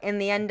shot in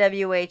the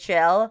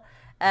NWHL.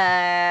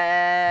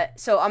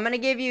 So I'm going to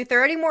give you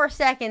 30 more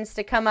seconds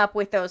to come up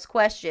with those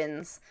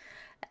questions.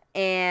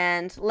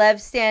 And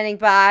Lev's standing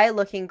by,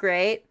 looking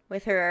great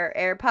with her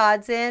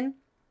AirPods in.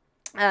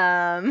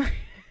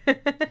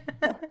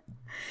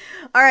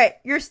 All right,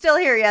 you're still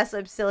here. Yes,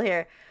 I'm still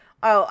here.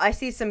 Oh, I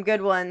see some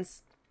good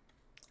ones.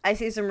 I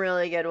see some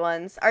really good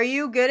ones. Are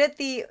you good at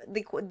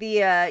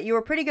you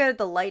were pretty good at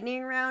the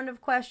lightning round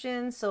of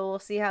questions, so we'll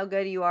see how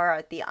good you are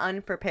at the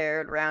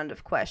unprepared round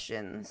of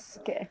questions.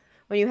 Okay.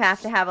 When you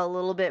have to have a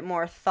little bit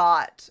more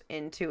thought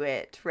into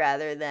it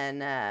rather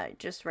than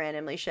just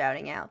randomly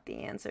shouting out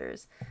the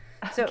answers.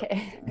 So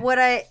okay.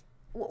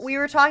 We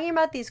were talking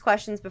about these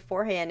questions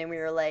beforehand, and we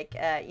were like,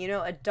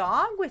 a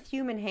dog with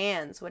human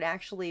hands would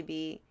actually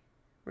be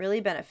really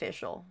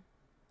beneficial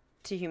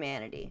to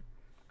humanity,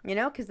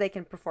 because they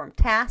can perform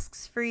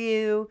tasks for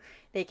you.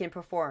 They can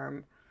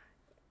perform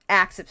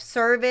acts of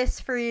service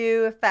for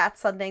you if that's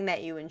something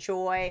that you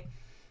enjoy.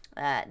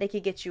 They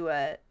could get you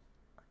a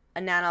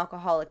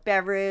non-alcoholic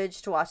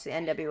beverage to watch the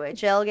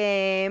NWHL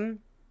game.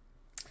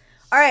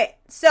 All right,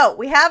 so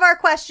we have our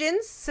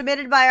questions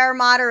submitted by our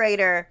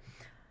moderator.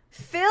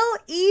 Phil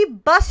E.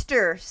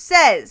 Buster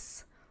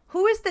says,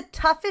 who is the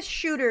toughest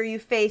shooter you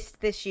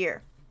faced this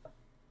year?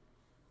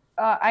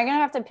 I'm going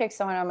to have to pick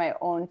someone on my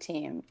own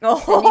team. Oh.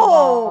 Sydney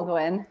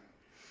Baldwin.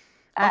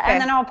 Okay. And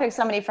then I'll pick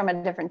somebody from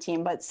a different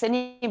team. But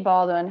Sydney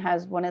Baldwin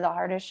has one of the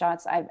hardest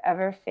shots I've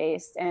ever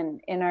faced. And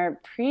in our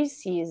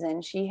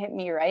preseason, she hit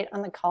me right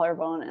on the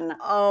collarbone. And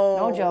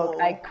no joke,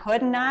 I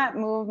could not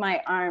move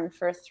my arm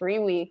for 3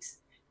 weeks.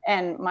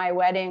 And my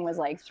wedding was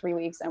like 3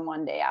 weeks and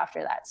 1 day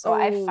after that. So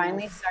I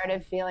finally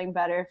started feeling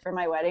better for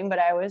my wedding. But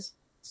I was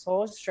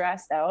so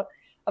stressed out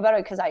about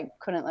it because I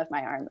couldn't lift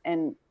my arm.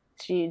 And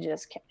she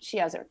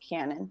has her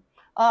cannon.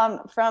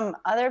 From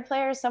other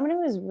players, someone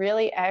who is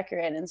really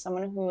accurate and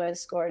someone who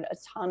has scored a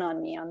ton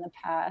on me on the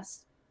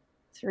past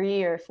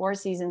 3 or 4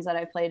 seasons that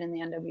I played in the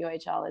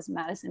NWHL is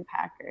Madison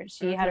Packer.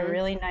 She had a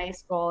really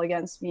nice goal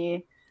against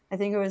me. I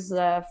think it was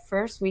the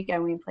first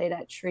weekend we played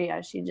at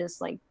Tria. She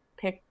just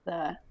picked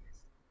the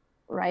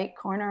right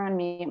corner on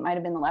me. It might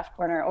have been the left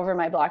corner over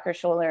my blocker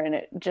shoulder, and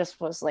it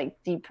just was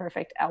the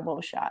perfect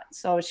elbow shot.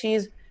 So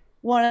she's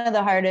one of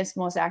the hardest,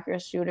 most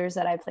accurate shooters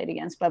that I played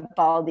against, but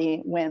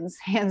Baldy wins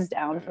hands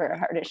down for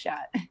hardest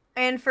shot.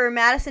 And for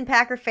Madison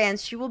Packer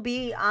fans, she will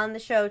be on the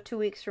show 2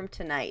 weeks from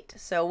tonight.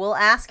 So we'll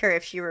ask her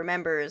if she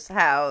remembers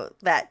how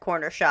that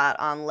corner shot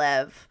on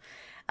Lev.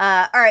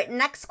 All right,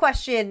 next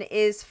question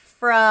is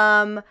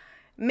from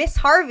Miss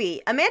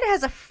Harvey. Amanda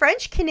has a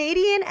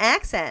French-Canadian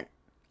accent,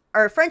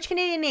 or a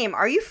French-Canadian name.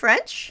 Are you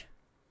French?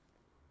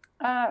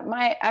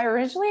 I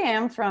originally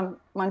am from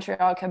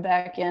Montreal,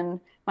 Quebec, and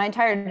my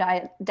entire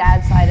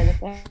dad's side of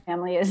the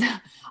family is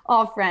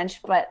all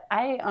French, but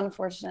I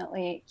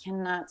unfortunately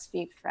cannot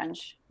speak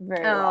French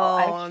very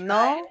well.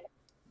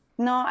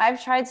 No,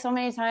 I've tried so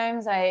many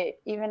times. I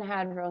even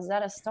had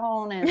Rosetta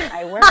Stone, and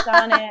I worked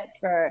on it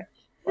for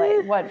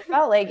what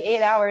felt like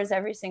 8 hours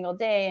every single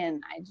day,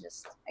 and I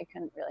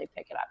couldn't really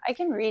pick it up. I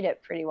can read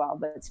it pretty well,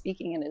 but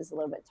speaking it is a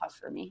little bit tough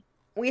for me.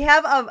 We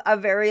have a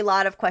very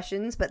lot of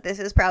questions, but this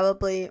is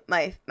probably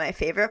my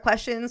favorite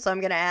question, so I'm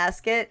going to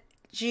ask it.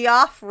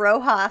 Geoff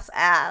Rojas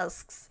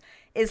asks,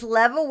 is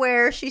Lev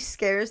aware she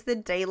scares the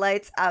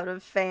daylights out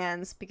of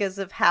fans because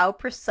of how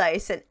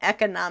precise and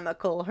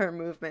economical her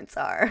movements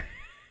are?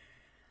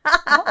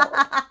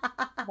 Oh,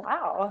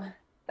 wow.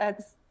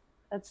 That's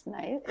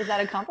nice. Is that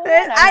a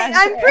compliment?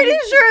 I'm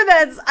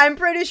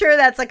pretty sure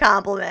that's a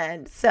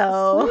compliment.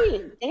 So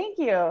sweet. Thank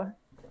you.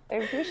 I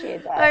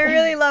appreciate that. I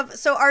really love.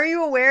 So are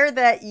you aware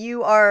that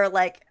you are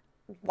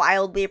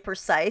wildly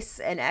precise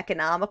and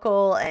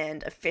economical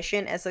and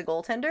efficient as a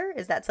goaltender?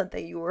 Is that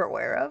something you were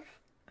aware of?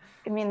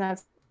 I mean,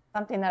 that's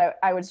something that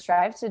I would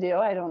strive to do.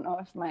 I don't know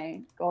if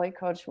my goalie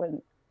coach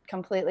would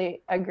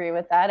completely agree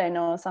with that. I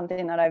know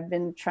something that I've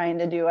been trying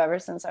to do ever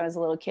since I was a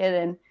little kid,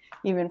 and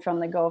even from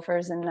the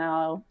Gophers and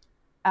now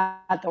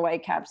at the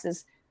Whitecaps,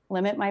 is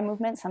limit my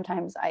movement.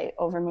 Sometimes I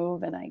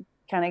overmove and I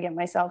kind of get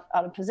myself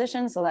out of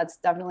position. So that's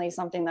definitely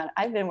something that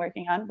I've been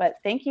working on. But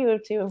thank you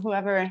to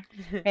whoever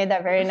made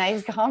that very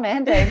nice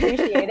comment. I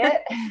appreciate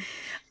it.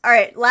 All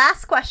right,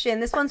 last question.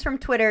 This one's from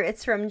Twitter.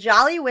 It's from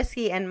Jolly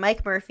Whiskey and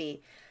Mike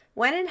Murphy.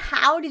 When and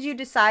how did you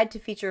decide to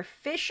feature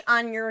fish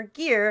on your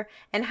gear,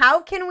 and how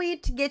can we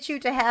get you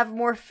to have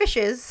more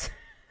fishes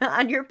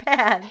on your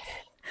pads?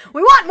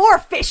 We want more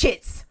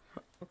fishes.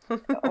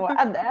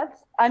 Wow,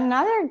 that's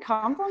another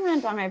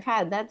compliment on my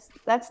pad.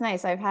 That's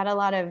nice. I've had a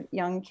lot of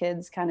young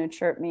kids kind of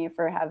chirp me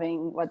for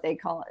having what they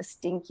call a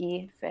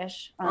stinky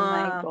fish on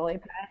my goalie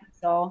pad.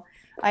 So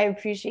I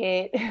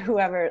appreciate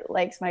whoever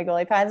likes my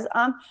goalie pads.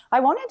 I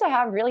wanted to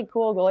have really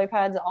cool goalie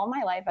pads. All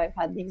my life I've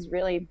had these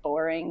really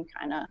boring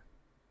kind of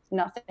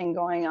nothing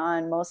going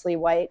on, mostly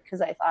white, because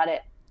I thought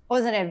it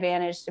was an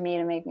advantage to me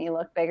to make me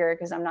look bigger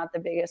because I'm not the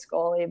biggest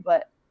goalie,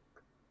 but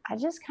I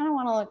just kind of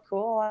want to look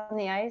cool on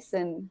the ice.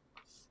 And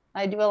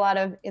I do a lot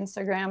of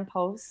Instagram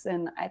posts,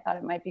 and I thought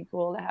it might be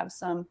cool to have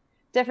some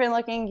different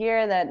looking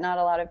gear that not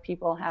a lot of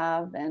people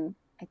have. And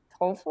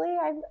hopefully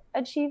I've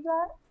achieved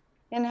that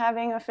in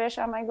having a fish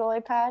on my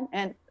goalie pad.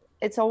 And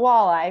it's a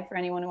walleye for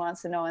anyone who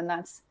wants to know, and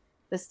that's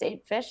the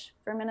state fish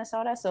for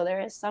Minnesota. So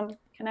there is some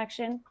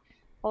connection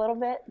a little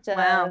bit to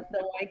the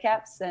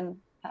Whitecaps and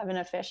having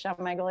a fish on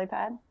my goalie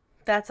pad.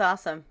 That's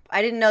awesome.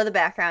 I didn't know the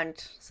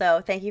background,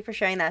 so thank you for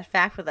sharing that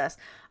fact with us.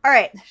 All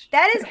right,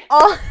 that is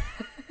all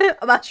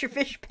about your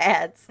fish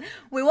pads.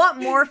 We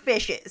want more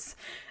fishes.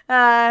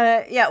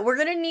 Yeah, we're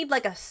going to need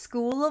like a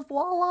school of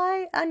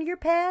walleye on your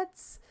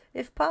pads,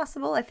 if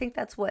possible. I think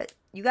that's what,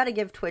 you got to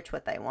give Twitch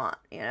what they want.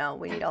 You know,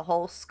 we need a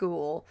whole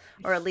school,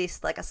 or at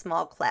least like a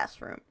small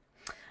classroom.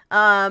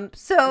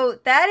 So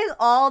that is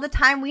all the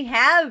time we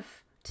have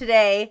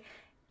today.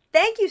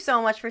 Thank you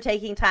so much for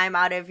taking time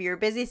out of your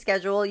busy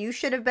schedule. You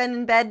should have been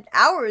in bed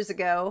hours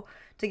ago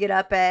to get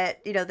up at,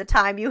 you know, the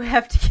time you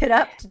have to get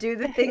up to do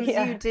the things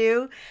you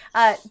do.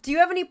 Do you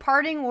have any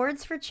parting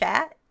words for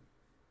chat?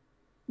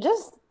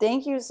 Just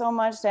thank you so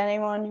much to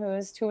anyone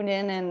who's tuned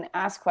in and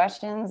asked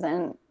questions,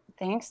 and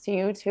thanks to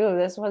you too.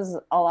 This was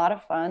a lot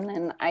of fun,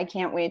 and I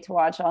can't wait to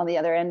watch all the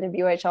other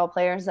NWHL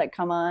players that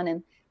come on,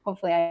 and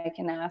hopefully I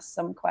can ask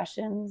some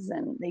questions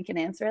and they can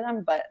answer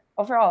them. But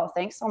overall,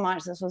 thanks so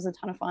much. This was a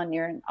ton of fun.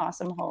 You're an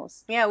awesome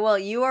host. Yeah, well,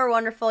 you are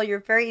wonderful. You're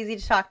very easy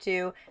to talk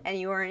to, and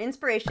you are an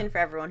inspiration for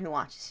everyone who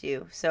watches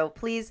you. So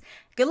please,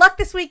 good luck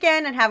this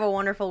weekend, and have a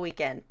wonderful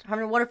weekend. Have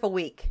a wonderful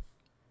week.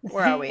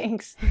 Where are we?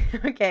 Thanks.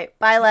 Okay,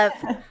 bye, Lev.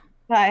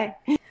 Bye.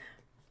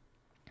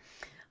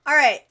 All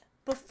right,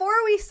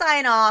 before we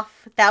sign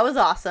off, that was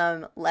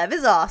awesome. Lev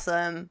is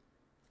awesome.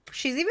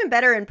 She's even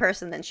better in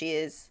person than she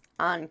is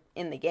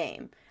in the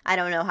game. I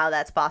don't know how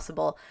that's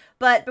possible.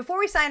 But before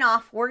we sign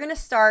off, we're going to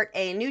start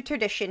a new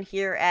tradition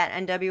here at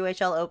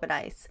NWHL Open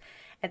Ice.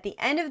 At the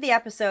end of the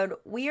episode,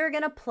 we are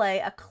going to play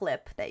a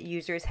clip that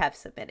users have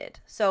submitted.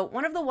 So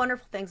one of the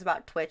wonderful things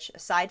about Twitch,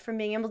 aside from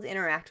being able to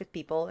interact with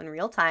people in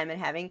real time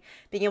and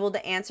being able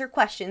to answer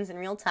questions in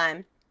real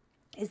time,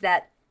 is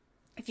that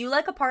if you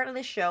like a part of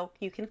this show,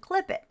 you can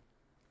clip it.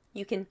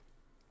 You can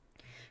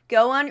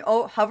go on,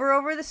 hover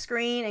over the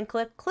screen and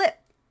click clip,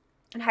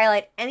 and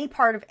highlight any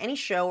part of any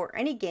show or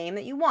any game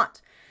that you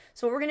want.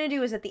 So what we're going to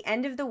do is at the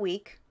end of the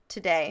week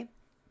today,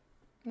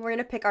 we're going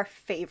to pick our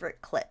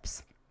favorite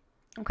clips.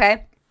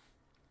 Okay?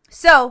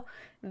 So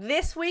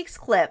this week's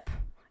clip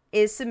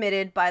is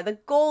submitted by the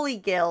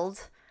Goalie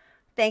Guild.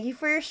 Thank you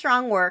for your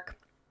strong work.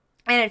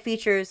 And it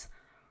features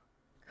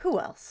who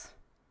else?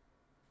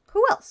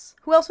 Who else?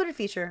 Who else would it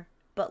feature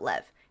but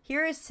Lev?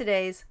 Here is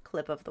today's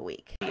clip of the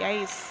week. The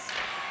ice.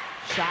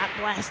 Shot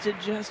blasted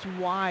just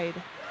wide.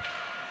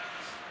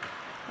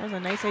 That was a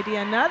nice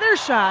idea. Another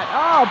shot.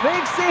 Oh,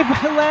 big save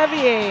by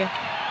Leveille.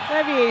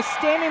 Leveille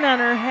standing on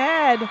her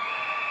head.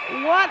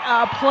 What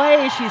a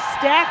play. She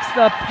stacks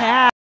the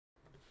pad.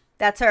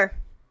 That's her.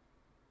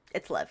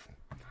 It's Lev.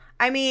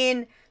 I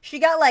mean, she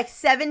got like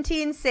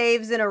 17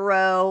 saves in a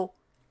row.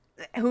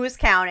 Who is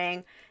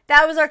counting?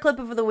 That was our clip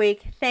of the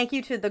week. Thank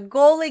you to the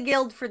Goalie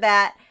Guild for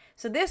that.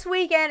 So this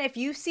weekend, if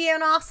you see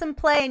an awesome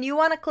play and you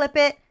want to clip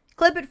it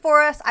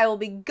for us. I will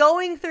be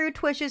going through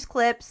Twitch's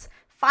clips,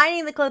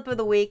 finding the clip of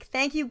the week.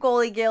 Thank you,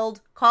 Goalie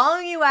Guild,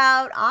 calling you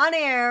out on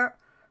air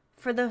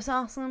for those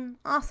awesome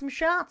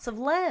shots of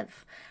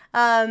Lev.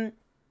 All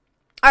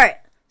right,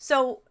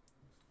 so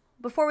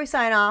before we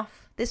sign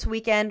off, this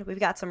weekend we've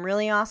got some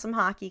really awesome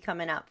hockey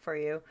coming up for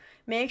you.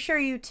 Make sure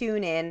you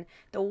tune in.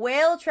 The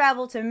Whale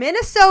travel to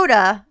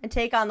Minnesota and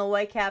take on the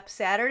Whitecaps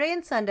Saturday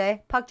and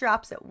Sunday. Puck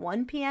drops at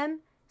 1 p.m.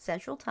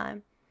 Central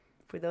Time.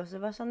 For those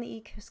of us on the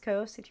East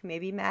Coast, if you may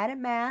be mad at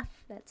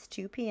math, that's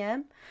 2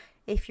 p.m.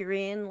 If you're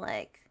in,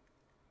 like,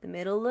 the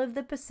middle of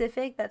the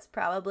Pacific. That's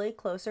probably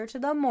closer to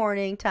the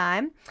morning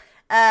time.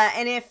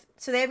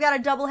 So they've got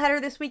a doubleheader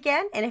this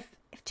weekend. And if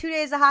 2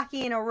 days of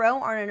hockey in a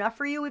row aren't enough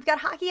for you, we've got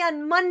hockey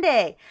on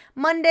Monday.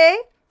 Monday,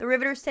 the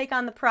Riveters take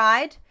on the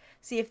Pride.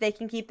 See if they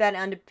can keep that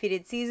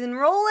undefeated season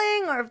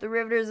rolling, or if the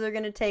Riveters are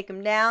going to take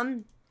them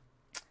down.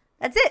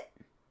 That's it.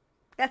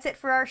 That's it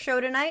for our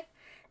show tonight.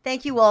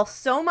 Thank you all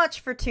so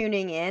much for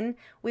tuning in.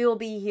 We will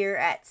be here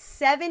at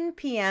 7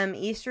 p.m.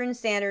 Eastern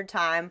Standard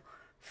Time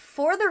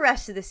for the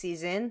rest of the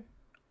season,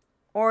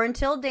 or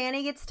until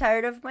Danny gets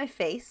tired of my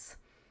face.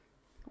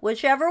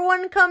 Whichever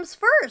one comes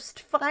first,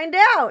 find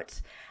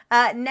out.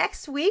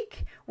 Next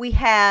week, we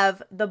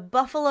have the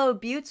Buffalo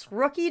Buttes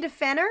rookie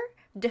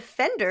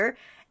defender,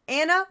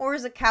 Anna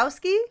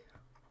Orzakowski.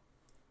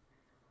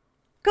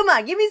 Come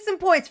on, give me some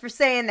points for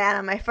saying that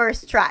on my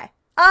first try.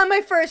 On my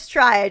first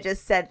try, I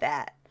just said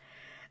that.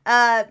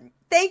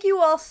 Thank you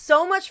all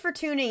so much for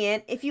tuning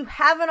in. If you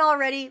haven't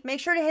already, make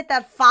sure to hit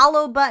that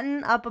follow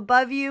button up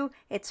above you.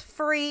 It's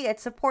free. It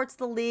supports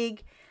the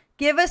league.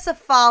 Give us a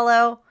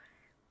follow.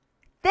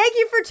 Thank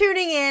you for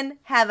tuning in.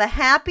 Have a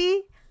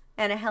happy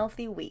and a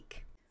healthy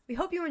week. We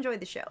hope you enjoyed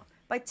the show.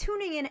 By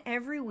tuning in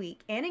every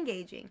week and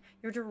engaging,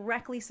 you're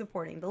directly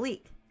supporting the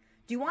league.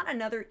 Do you want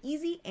another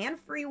easy and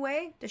free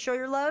way to show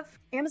your love?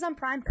 Amazon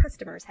Prime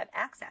customers have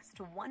access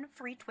to 1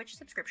 free Twitch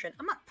subscription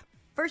a month.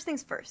 First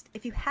things first,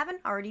 if you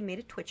haven't already made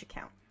a Twitch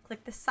account,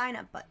 click the sign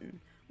up button,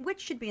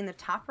 which should be in the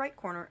top right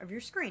corner of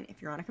your screen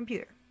if you're on a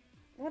computer.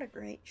 What a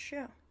great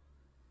show.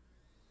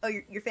 Oh,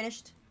 you're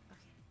finished? Okay.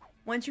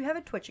 Once you have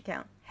a Twitch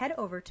account, head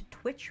over to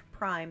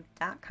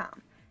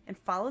twitchprime.com and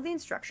follow the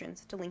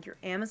instructions to link your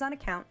Amazon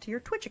account to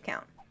your Twitch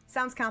account.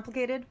 Sounds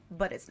complicated,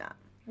 but it's not.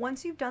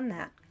 Once you've done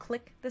that,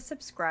 click the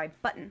subscribe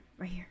button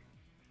right here.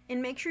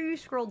 And make sure you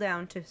scroll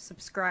down to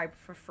subscribe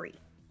for free.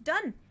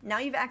 Done! Now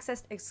you've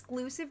accessed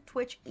exclusive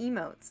Twitch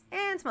emotes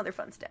and some other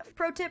fun stuff.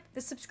 Pro tip,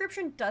 the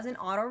subscription doesn't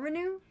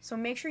auto-renew, so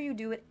make sure you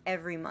do it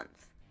every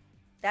month.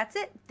 That's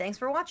it. Thanks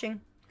for watching.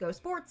 Go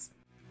Sports!